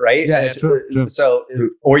 right? Yeah, true. So,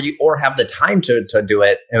 or have the time to do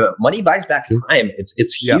it. Money buys back time.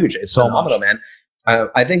 It's huge. It's so phenomenal, man.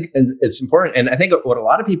 I think it's important. And I think what a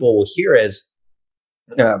lot of people will hear is,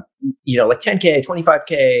 like 10K,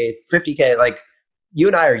 25K, 50K, like you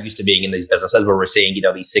and I are used to being in these businesses where we're seeing,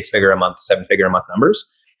 these 6-figure a month, 7-figure a month numbers.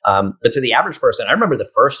 But to the average person, I remember the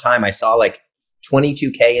first time I saw like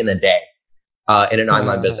 22K in a day in an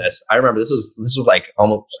online business. I remember this was like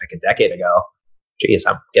almost like a decade ago. Jeez,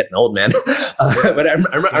 I'm getting old, man. But I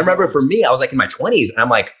remember for me, I was like in my 20s and I'm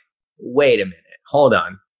like, wait a minute, hold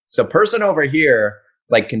on. So person over here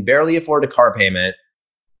like can barely afford a car payment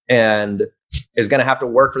and is going to have to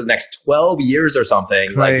work for the next 12 years or something.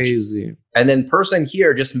 Crazy. And then person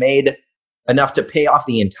here just made enough to pay off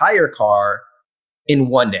the entire car in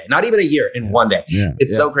one day, not even a year, in one day. Yeah.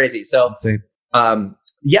 It's so crazy. So, how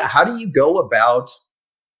do you go about,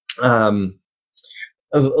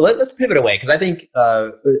 let's pivot away. Cause I think,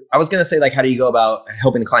 I was going to say like, how do you go about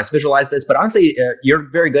helping the clients visualize this? But honestly, you're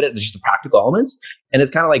very good at just the practical elements, and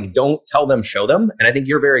it's kind of like, don't tell them, show them. And I think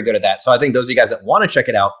you're very good at that. So I think those of you guys that want to check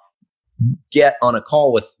it out, get on a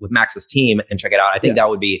call with Max's team and check it out. I think that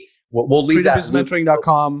would be, we'll leave that.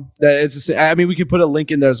 freedombusinessmentoring.com. We could put a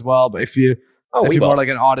link in there as well, but if you're more like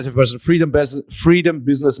an auditive person,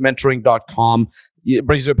 freedombusinessmentoring.com. It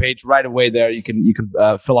brings you a page right away there. You can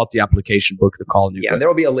fill out the application, book the call. And there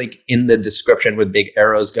will be a link in the description with big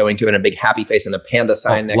arrows going to it and a big happy face and a panda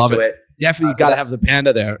sign next to it. Definitely got to have the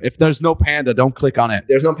panda there. If there's no panda, don't click on it.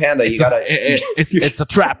 There's no panda. It's a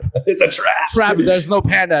trap. It's a trap. There's no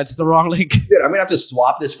panda. It's the wrong link. Dude, I'm going to have to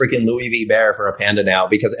swap this freaking Louis V bear for a panda now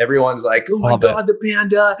because everyone's like, oh my God, the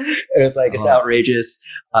panda. And it's like, it's outrageous.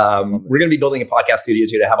 We're going to be building a podcast studio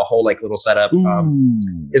too to have a whole like little setup.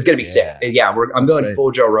 It's going to be sick. Yeah, I'm going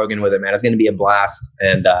full Joe Rogan with it, man. It's going to be a blast.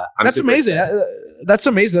 And That's amazing. That's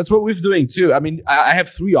amazing. That's what we're doing too. I mean, I have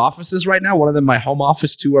 3 offices right now. One of them my home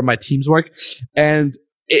office, 2 where my teams work. And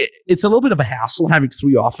it's a little bit of a hassle having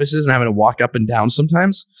 3 offices and having to walk up and down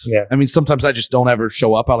sometimes. Yeah. I mean, sometimes I just don't ever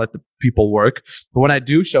show up. I let the people work. But when I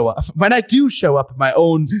do show up at my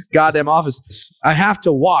own goddamn office, I have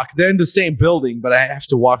to walk. They're in the same building, but I have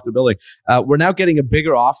to walk the building. We're now getting a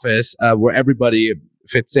bigger office where everybody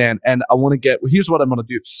fits in. And here's what I'm going to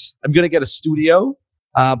do. I'm going to get a studio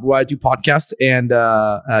where I do podcasts and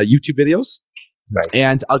YouTube videos. Nice.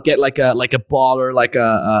 And I'll get like a baller, like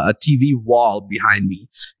a TV wall behind me,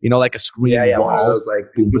 like a screen wall. One of those like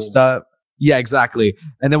stuff. Yeah, exactly.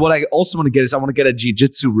 And then what I also want to get is I want to get a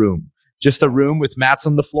jiu-jitsu room, just a room with mats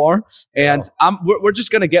on the floor. And we're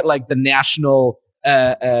just gonna get like the national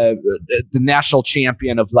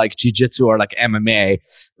champion of like jiu-jitsu or like MMA.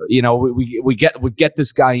 We get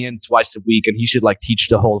this guy in twice a week, and he should like teach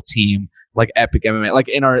the whole team like epic MMA, like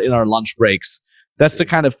in our lunch breaks. That's the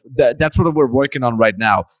kind of that's what we're working on right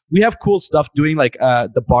now. We have cool stuff doing, like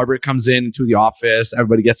the barber comes into the office,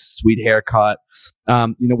 everybody gets a sweet haircut.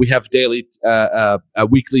 We have daily,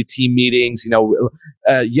 weekly team meetings. 2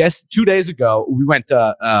 days ago we went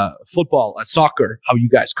football, soccer, how you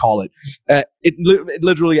guys call it. It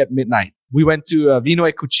literally at midnight. We went to Vino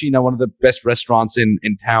e Cucina, one of the best restaurants in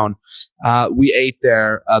town. We ate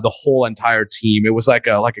there, the whole entire team. It was like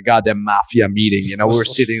a goddamn mafia meeting. We were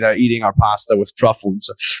sitting there eating our pasta with truffles.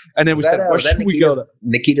 And then we said, where should we go to?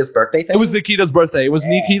 Nikita's birthday thing? It was Nikita's birthday. It was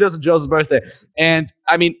Nikita's and Joe's birthday. And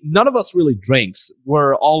I mean, none of us really drinks.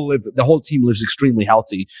 The whole team lives extremely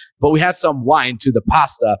healthy. But we had some wine to the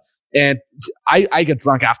pasta. And I get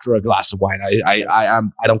drunk after a glass of wine. I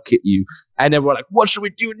don't kid you. And then we're like, what should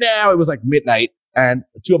we do now? It was like midnight, and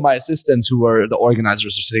 2 of my assistants, who were the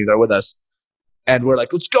organizers, are sitting there with us. And we're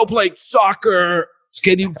like, let's go play soccer.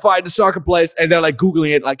 Can you find a soccer place? And they're like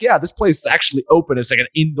Googling it, like, yeah, this place is actually open. It's like an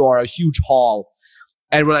indoor, a huge hall.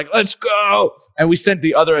 And we're like, let's go. And we sent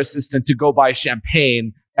the other assistant to go buy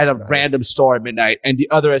champagne at a random store at midnight, and the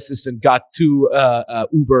other assistant got 2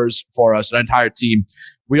 Ubers for us, our entire team.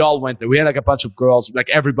 We all went there. We had like a bunch of girls, like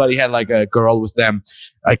everybody had like a girl with them,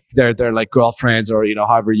 like they're like girlfriends or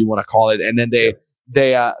however you want to call it. And then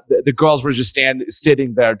the girls were just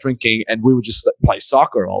sitting there drinking, and we would just play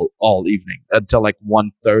soccer all evening until like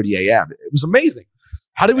 1:30 a.m. It was amazing.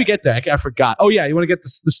 How did we get there? I forgot. Oh yeah, you want to get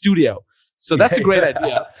the studio. So that's a great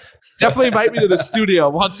idea. Definitely invite me to the studio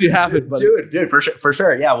once you have it, buddy. Dude, for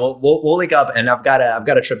sure. Yeah, we'll link up, and I've got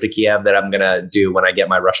a trip to Kiev that I'm gonna do when I get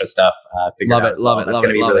my Russia stuff figured out. Love it. That's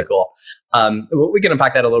gonna be really cool. We can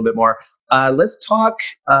unpack that a little bit more. Let's talk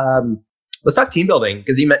team building,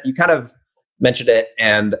 because you kind of mentioned it,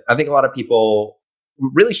 and I think a lot of people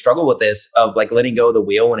really struggle with this of like letting go of the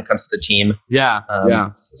wheel when it comes to the team. Yeah.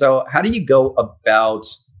 So how do you go about?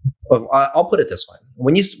 I'll put it this way: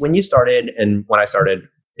 when you started and when I started,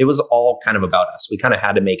 it was all kind of about us. We kind of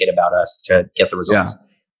had to make it about us to get the results.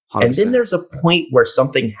 Yeah, and then there's a point where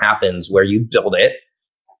something happens where you build it,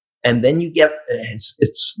 and then you get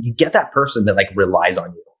you get that person that like relies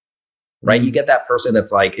on you, right? Mm-hmm. You get that person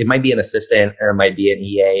that's like, it might be an assistant, or it might be an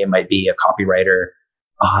EA, it might be a copywriter,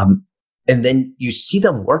 and then you see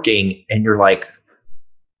them working, and you're like,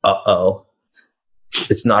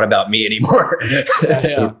 it's not about me anymore.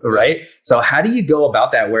 Yeah. Right? So how do you go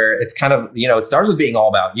about that, where it's kind of, it starts with being all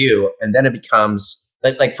about you, and then it becomes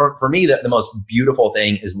like for me, the most beautiful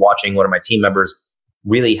thing is watching one of my team members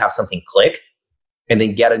really have something click and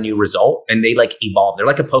then get a new result, and they like evolve. They're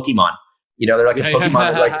like a Pokemon. They're like a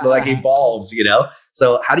Pokemon that like evolves,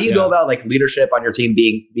 So how do you go about like leadership on your team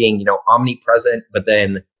being omnipresent, but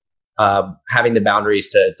then having the boundaries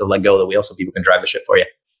to let go of the wheel so people can drive the ship for you?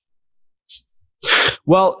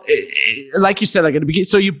 Well, like you said, like at the beginning,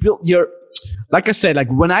 so you built like I said, like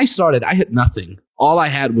when I started, I had nothing. All I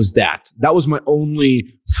had was that. That was my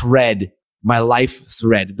only thread, my life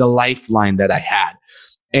thread, the lifeline that I had.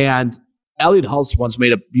 And Elliot Hulse once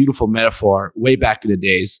made a beautiful metaphor way back in the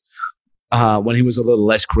days when he was a little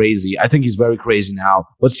less crazy. I think he's very crazy now,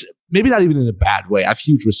 but maybe not even in a bad way. I have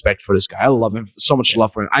huge respect for this guy. I love him, so much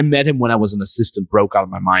love for him. I met him when I was an assistant, broke out of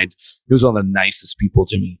my mind. He was one of the nicest people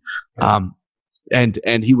to me. And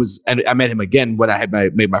I met him again when I had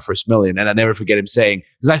made my first million, and I never forget him saying,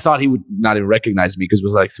 because I thought he would not even recognize me, because it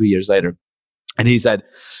was like 3 years later, and he said,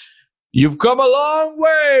 "You've come a long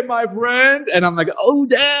way, my friend." And I'm like, "Oh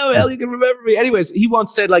damn, hell, you can remember me." Anyways, he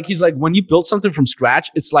once said, like, he's like, when you build something from scratch,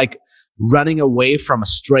 it's like running away from a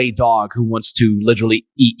stray dog who wants to literally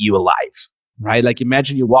eat you alive. Right? Like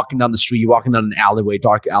imagine you're walking down the street, you're walking down an alleyway,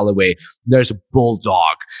 dark alleyway. There's a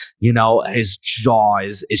bulldog, his jaw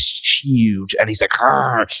is huge, and he's like,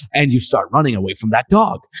 "Arr!" And you start running away from that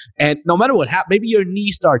dog. And no matter what happens, maybe your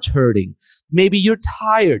knee starts hurting, maybe you're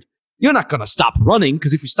tired. You're not going to stop running,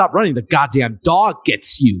 because if you stop running, the goddamn dog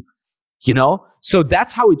gets you, So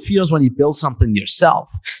that's how it feels when you build something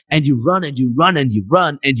yourself, and you run and you run and you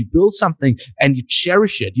run and you build something and you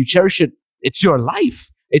cherish it. It's your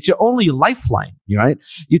life. It's your only lifeline, right?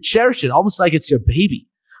 You cherish it almost like it's your baby.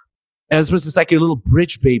 As was it's like your little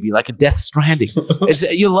bridge baby, like a Death Stranding.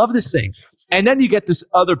 You love this thing. And then you get this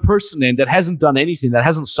other person in that hasn't done anything, that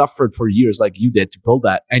hasn't suffered for years like you did to build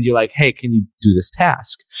that. And you're like, "Hey, can you do this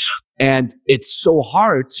task?" And it's so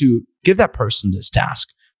hard to give that person this task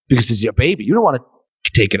because it's your baby. You don't want to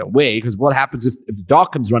take it away, because what happens if the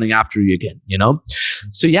dog comes running after you again,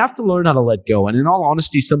 So you have to learn how to let go. And in all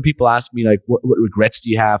honesty, some people ask me, like, what regrets do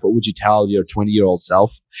you have? What would you tell your 20-year-old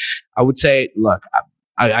self? I would say, look,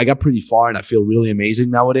 I got pretty far and I feel really amazing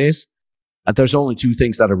nowadays. There's only 2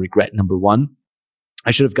 things that I regret. Number 1,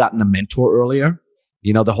 I should have gotten a mentor earlier.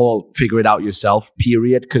 The whole figure it out yourself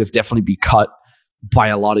period could have definitely been cut by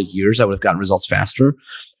a lot of years. I would have gotten results faster.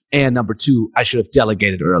 And number 2, I should have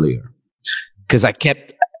delegated earlier. Because I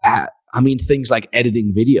kept, things like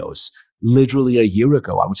editing videos. Literally a year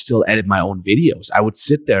ago, I would still edit my own videos. I would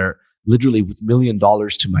sit there literally with $1 million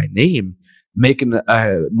to my name, making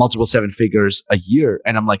multiple 7 figures a year.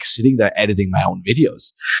 And I'm like sitting there editing my own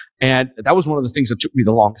videos. And that was one of the things that took me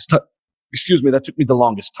the longest time. That took me the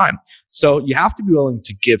longest time. So you have to be willing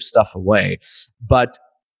to give stuff away.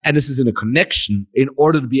 And this is in a connection. In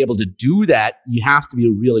order to be able to do that, you have to be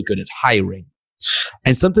really good at hiring.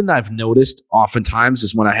 And something that I've noticed oftentimes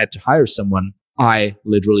is when I had to hire someone, I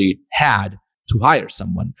literally had to hire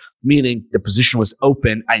someone, meaning the position was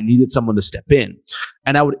open. I needed someone to step in.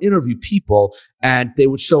 And I would interview people, and they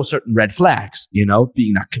would show certain red flags, being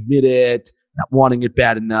not committed, not wanting it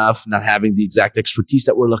bad enough, not having the exact expertise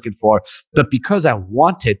that we're looking for. But because I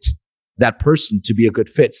wanted that person to be a good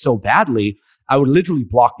fit so badly, I would literally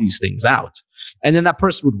block these things out. And then that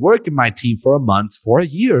person would work in my team for a month, for a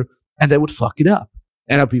year, and they would fuck it up.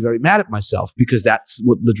 And I'll be very mad at myself because that's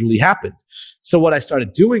what literally happened. So what I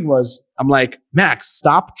started doing was, I'm like, Max,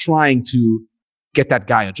 stop trying to get that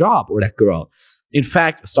guy a job or that girl. In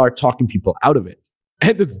fact, start talking people out of it.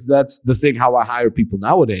 And that's the thing, how I hire people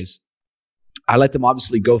nowadays. I let them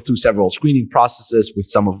obviously go through several screening processes with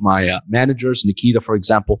some of my managers, Nikita, for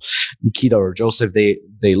example. Nikita or Joseph, they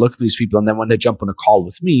look through these people, and then when they jump on a call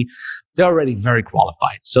with me, they're already very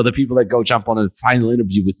qualified. So the people that go jump on a final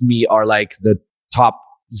interview with me are like the top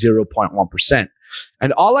 0.1%.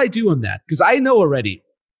 And all I do on that, because I know already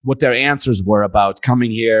what their answers were about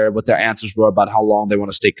coming here, what their answers were about how long they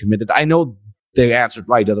want to stay committed. I know they answered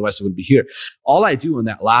right, otherwise I wouldn't be here. All I do in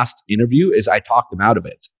that last interview is I talk them out of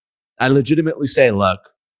it. I legitimately say, look,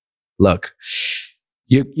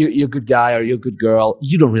 you're a good guy or you're a good girl.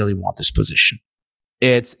 You don't really want this position.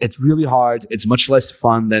 It's really hard. It's much less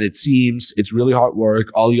fun than it seems. It's really hard work.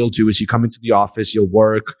 All you'll do is you come into the office, you'll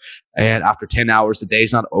work, and after 10 hours, the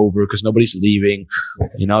day's not over because nobody's leaving.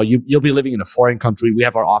 You know, you'll be living in a foreign country. We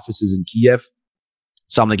have our offices in Kiev.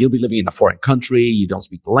 So I'm like, you'll be living in a foreign country. You don't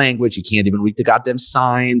speak the language. You can't even read the goddamn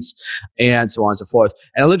signs, and so on and so forth.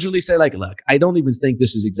 And I literally say, like, look, I don't even think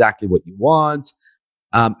this is exactly what you want.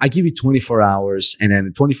 I give you 24 hours, and then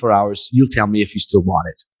in 24 hours, you'll tell me if you still want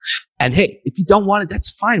it. And hey, if you don't want it,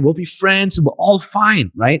 that's fine. We'll be friends, and we're all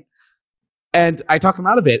fine, right? And I talk them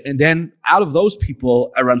out of it. And then out of those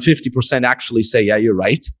people, around 50% actually say, yeah, you're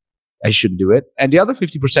right. I shouldn't do it. And the other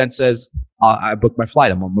 50% says, I booked my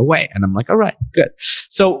flight. I'm on my way. And I'm like, all right, good.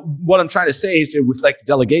 So what I'm trying to say is with like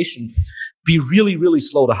delegation, be really, really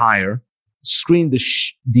slow to hire, screen the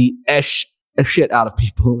shit out of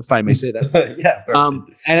people, if I may say that. Yeah.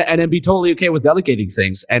 And then be totally okay with delegating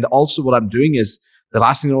things. And also what I'm doing is, the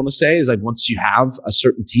last thing I want to say is, like, once you have a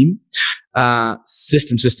certain team,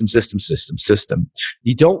 system.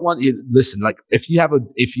 You don't want listen, like if you have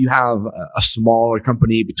a smaller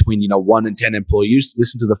company between 1 and 10 employees,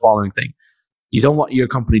 listen to the following thing. You don't want your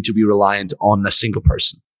company to be reliant on a single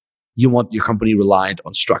person. You want your company reliant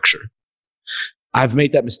on structure. I've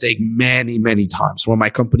made that mistake many, many times where my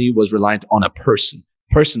company was reliant on a person.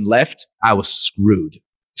 Person left, I was screwed.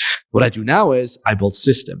 What I do now is I build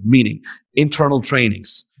system, meaning internal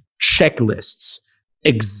trainings, checklists,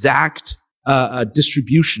 exact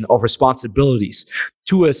distribution of responsibilities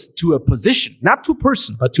to a position, not to a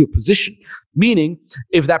person, but to a position. Meaning,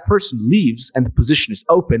 if that person leaves and the position is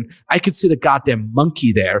open, I could sit a goddamn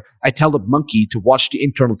monkey there. I tell the monkey to watch the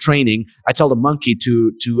internal training. I tell the monkey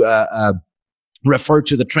to refer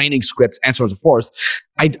to the training script, and so on and so forth.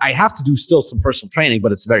 I have to do still some personal training,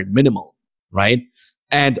 but it's very minimal, right?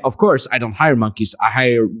 And of course, I don't hire monkeys. I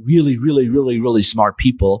hire really, really, really, really smart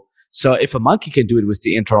people. So if a monkey can do it with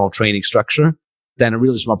the internal training structure, then a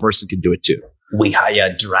really smart person can do it too. We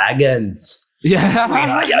hire dragons. Yeah. We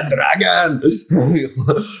hire dragons.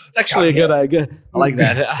 It's actually a good idea. I like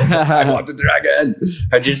that. I want the dragon.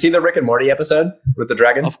 Did you see the Rick and Morty episode with the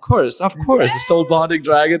dragon? Of course. The soul bonding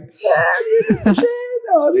dragon.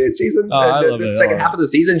 Yeah, oh, dude, the second half of the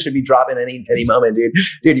season should be dropping any moment, dude.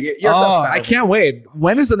 Dude, you're so special. I can't wait.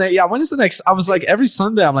 When is the next? I was like, every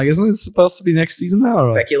Sunday, I'm like, isn't it supposed to be next season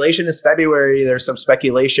now? Speculation is February. There's some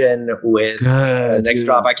speculation with the next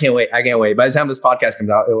drop. I can't wait. By the time this podcast comes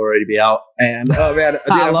out, it will already be out. And oh man, dude,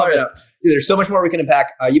 I'm fired up. Dude, there's so much more we can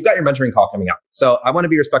unpack. You've got your mentoring call coming up, so I want to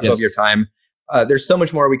be respectful of your time. There's so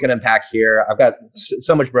much more we can unpack here. I've got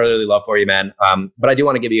so much brotherly love for you, man. But I do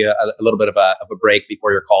want to give you a little bit of a break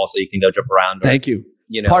before your call so you can go jump around. Thank you.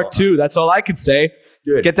 Part 2. That's all I could say.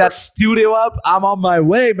 Dude, get that studio up. I'm on my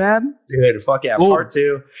way, man. Dude, fuck yeah. Ooh. Part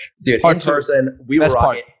 2. Dude, in person, we will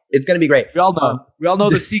rock it. It's going to be great. We all know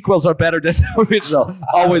the sequels are better than the original.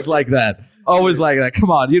 Always like that. Come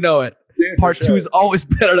on, you know it. Dude, part 2 is always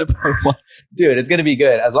better than part 1. Dude, it's going to be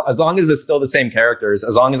good. As long as it's still the same characters,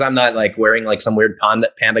 as long as I'm not like wearing like some weird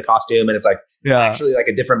panda costume and it's like actually like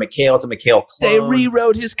a different Mikhail. It's a Mikhail clone. They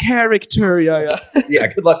rewrote his character. Yeah. Yeah,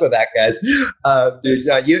 good luck with that, guys. Dude,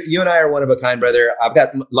 you and I are one of a kind, brother. I've got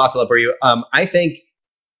lots of love for you. I think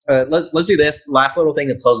let's do this. Last little thing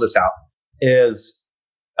to close this out is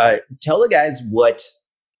tell the guys what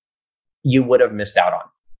you would have missed out on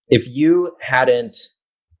if you hadn't.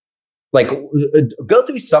 Like, go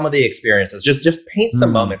through some of the experiences. Just paint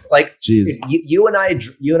some moments. Like, you and I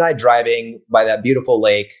driving by that beautiful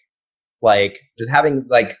lake, like just having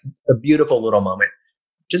like a beautiful little moment.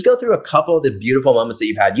 Just go through a couple of the beautiful moments that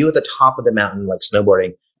you've had. You at the top of the mountain, like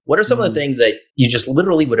snowboarding. What are some of the things that you just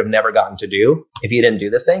literally would have never gotten to do if you didn't do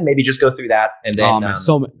this thing? Maybe just go through that and then.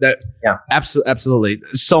 Absolutely,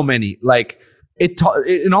 so many. Like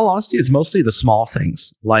in all honesty, it's mostly the small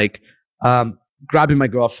things. Like. grabbing my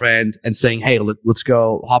girlfriend and saying, hey, let's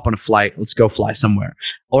go hop on a flight. Let's go fly somewhere.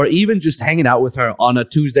 Or even just hanging out with her on a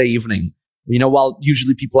Tuesday evening, while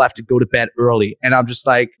usually people have to go to bed early. And I'm just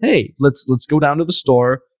like, hey, let's go down to the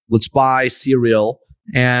store. Let's buy cereal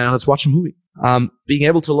and let's watch a movie. Being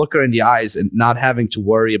able to look her in the eyes and not having to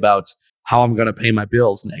worry about how I'm going to pay my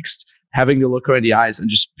bills next. Having to look her in the eyes and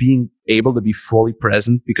just being able to be fully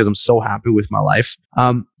present because I'm so happy with my life.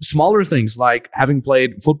 Smaller things like having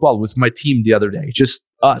played football with my team the other day, just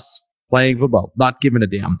us playing football, not giving a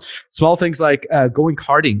damn. Small things like going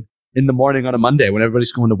karting in the morning on a Monday when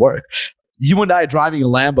everybody's going to work. You and I driving a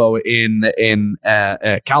Lambo in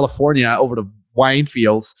California over the wine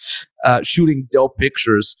fields, shooting dope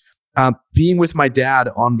pictures, being with my dad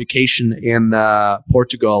on vacation in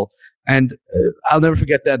Portugal. And I'll never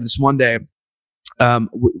forget that this one day,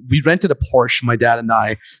 we rented a Porsche, my dad and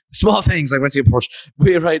I. Small things like renting a Porsche.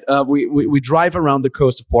 We drive around the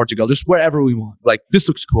coast of Portugal, just wherever we want. Like, this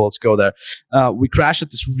looks cool, let's go there. We crash at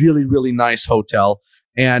this really, really nice hotel.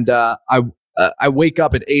 And I wake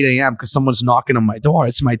up at 8 a.m. because someone's knocking on my door.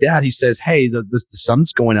 It's my dad. He says, hey, the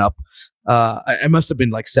sun's going up. I must have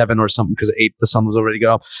been like 7 or something because at 8 the sun was already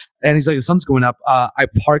go. And he's like, the sun's going up. I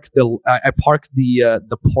parked the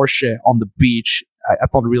Porsche on the beach. I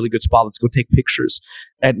found a really good spot. Let's go take pictures.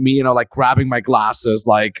 And me, like grabbing my glasses,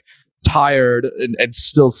 like tired and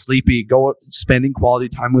still sleepy, spending quality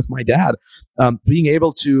time with my dad. Being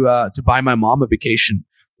able to buy my mom a vacation.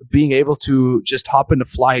 Being able to just hop in a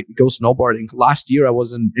flight, go snowboarding. Last year, I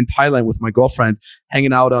was in Thailand with my girlfriend,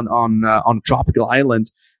 hanging out on a tropical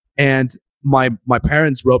island, and my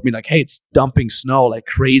parents wrote me like, "Hey, it's dumping snow like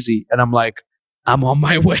crazy," and I'm like, "I'm on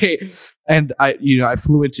my way." And I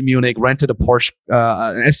flew into Munich, rented a Porsche,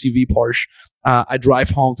 an SUV Porsche. I drive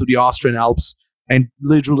home through the Austrian Alps. And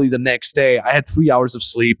literally the next day, I had 3 hours of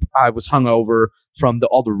sleep. I was hungover from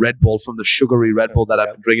all the Red Bull, from the sugary Red Bull that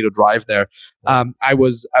I've been drinking to drive there. I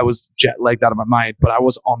was jet lagged out of my mind, but I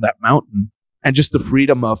was on that mountain, and just the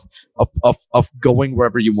freedom of going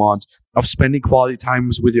wherever you want, of spending quality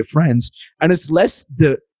times with your friends. And it's less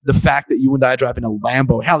the fact that you and I drive in a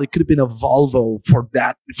Lambo. Hell, it could have been a Volvo for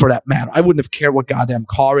that matter. I wouldn't have cared what goddamn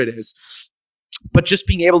car it is. But just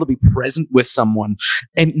being able to be present with someone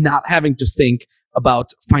and not having to think about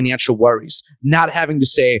financial worries, not having to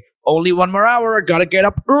say, only 1 more hour, I gotta get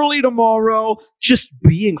up early tomorrow, just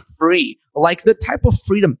being free. Like the type of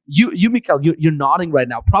freedom, you Mikhail, you're nodding right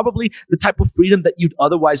now, probably the type of freedom that you'd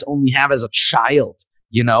otherwise only have as a child,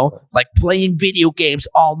 like playing video games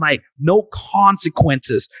all night, no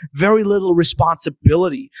consequences, very little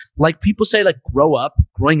responsibility. Like people say, like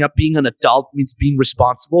growing up being an adult means being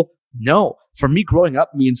responsible. No, for me, growing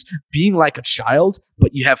up means being like a child,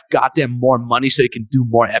 but you have goddamn more money so you can do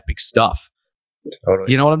more epic stuff. Totally.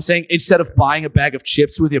 You know what I'm saying? Instead of buying a bag of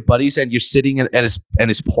chips with your buddies and you're sitting at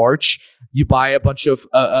his porch, you buy a bunch of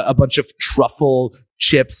truffle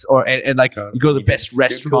chips, and like you go to the best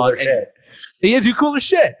restaurant and do cooler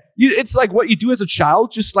shit. It's like what you do as a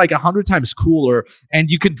child, just like 100 times cooler,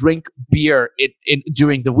 and you can drink beer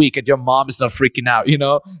during the week, and your mom is not freaking out.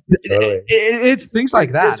 Totally. It's things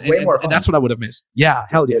like that. It's way more fun. And that's what I would have missed. Yeah,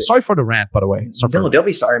 hell yeah. Sorry for the rant, by the way. No, don't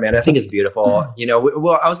be sorry, man. I think it's beautiful.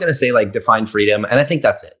 Well, I was gonna say like define freedom, and I think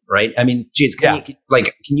that's it, right? I mean, geez, can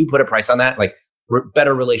you put a price on that? Like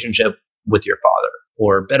better relationship with your father,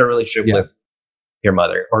 or better relationship with your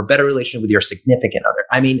mother, or better relationship with your significant other.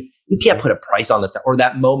 I mean, you can't put a price on this, or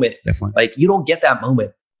that moment. Definitely. Like you don't get that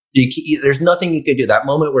moment. There's nothing you can do. That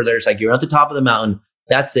moment where there's like, you're at the top of the mountain.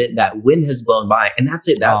 That's it. That wind has blown by, and that's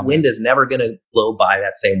it. That wind is never going to blow by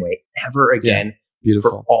that same way ever again.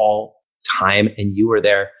 Beautiful. For all time. And you were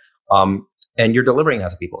there, and you're delivering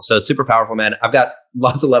that to people. So it's super powerful, man. I've got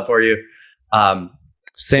lots of love for you.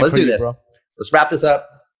 Let's do this. Bro. Let's wrap this up.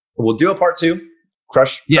 We'll do a part 2.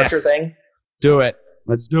 Crush your thing. Do it.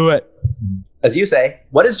 Let's do it. As you say,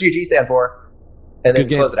 what does GG stand for? And then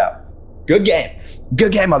close it out. Good game.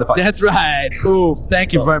 Good game, motherfucker. That's right. Ooh,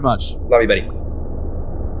 thank you very much. Love you, buddy.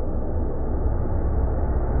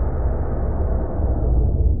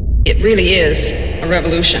 It really is a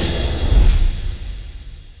revolution.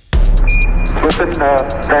 Listen,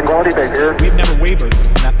 Tranquility Base here. We've never wavered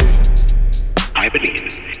in that vision. I believe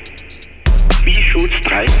we should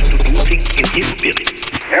strive to do things in his spirit.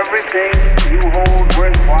 Everything you hold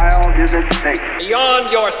worthwhile is at stake. Beyond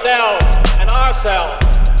yourselves and ourselves,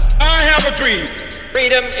 I have a dream.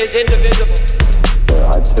 freedom is indivisible.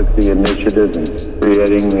 I took the initiative in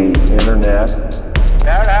creating the internet.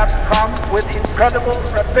 There have come with incredible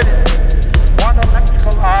rapidity one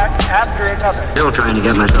electrical arc after another. Still trying to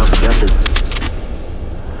get myself adjusted.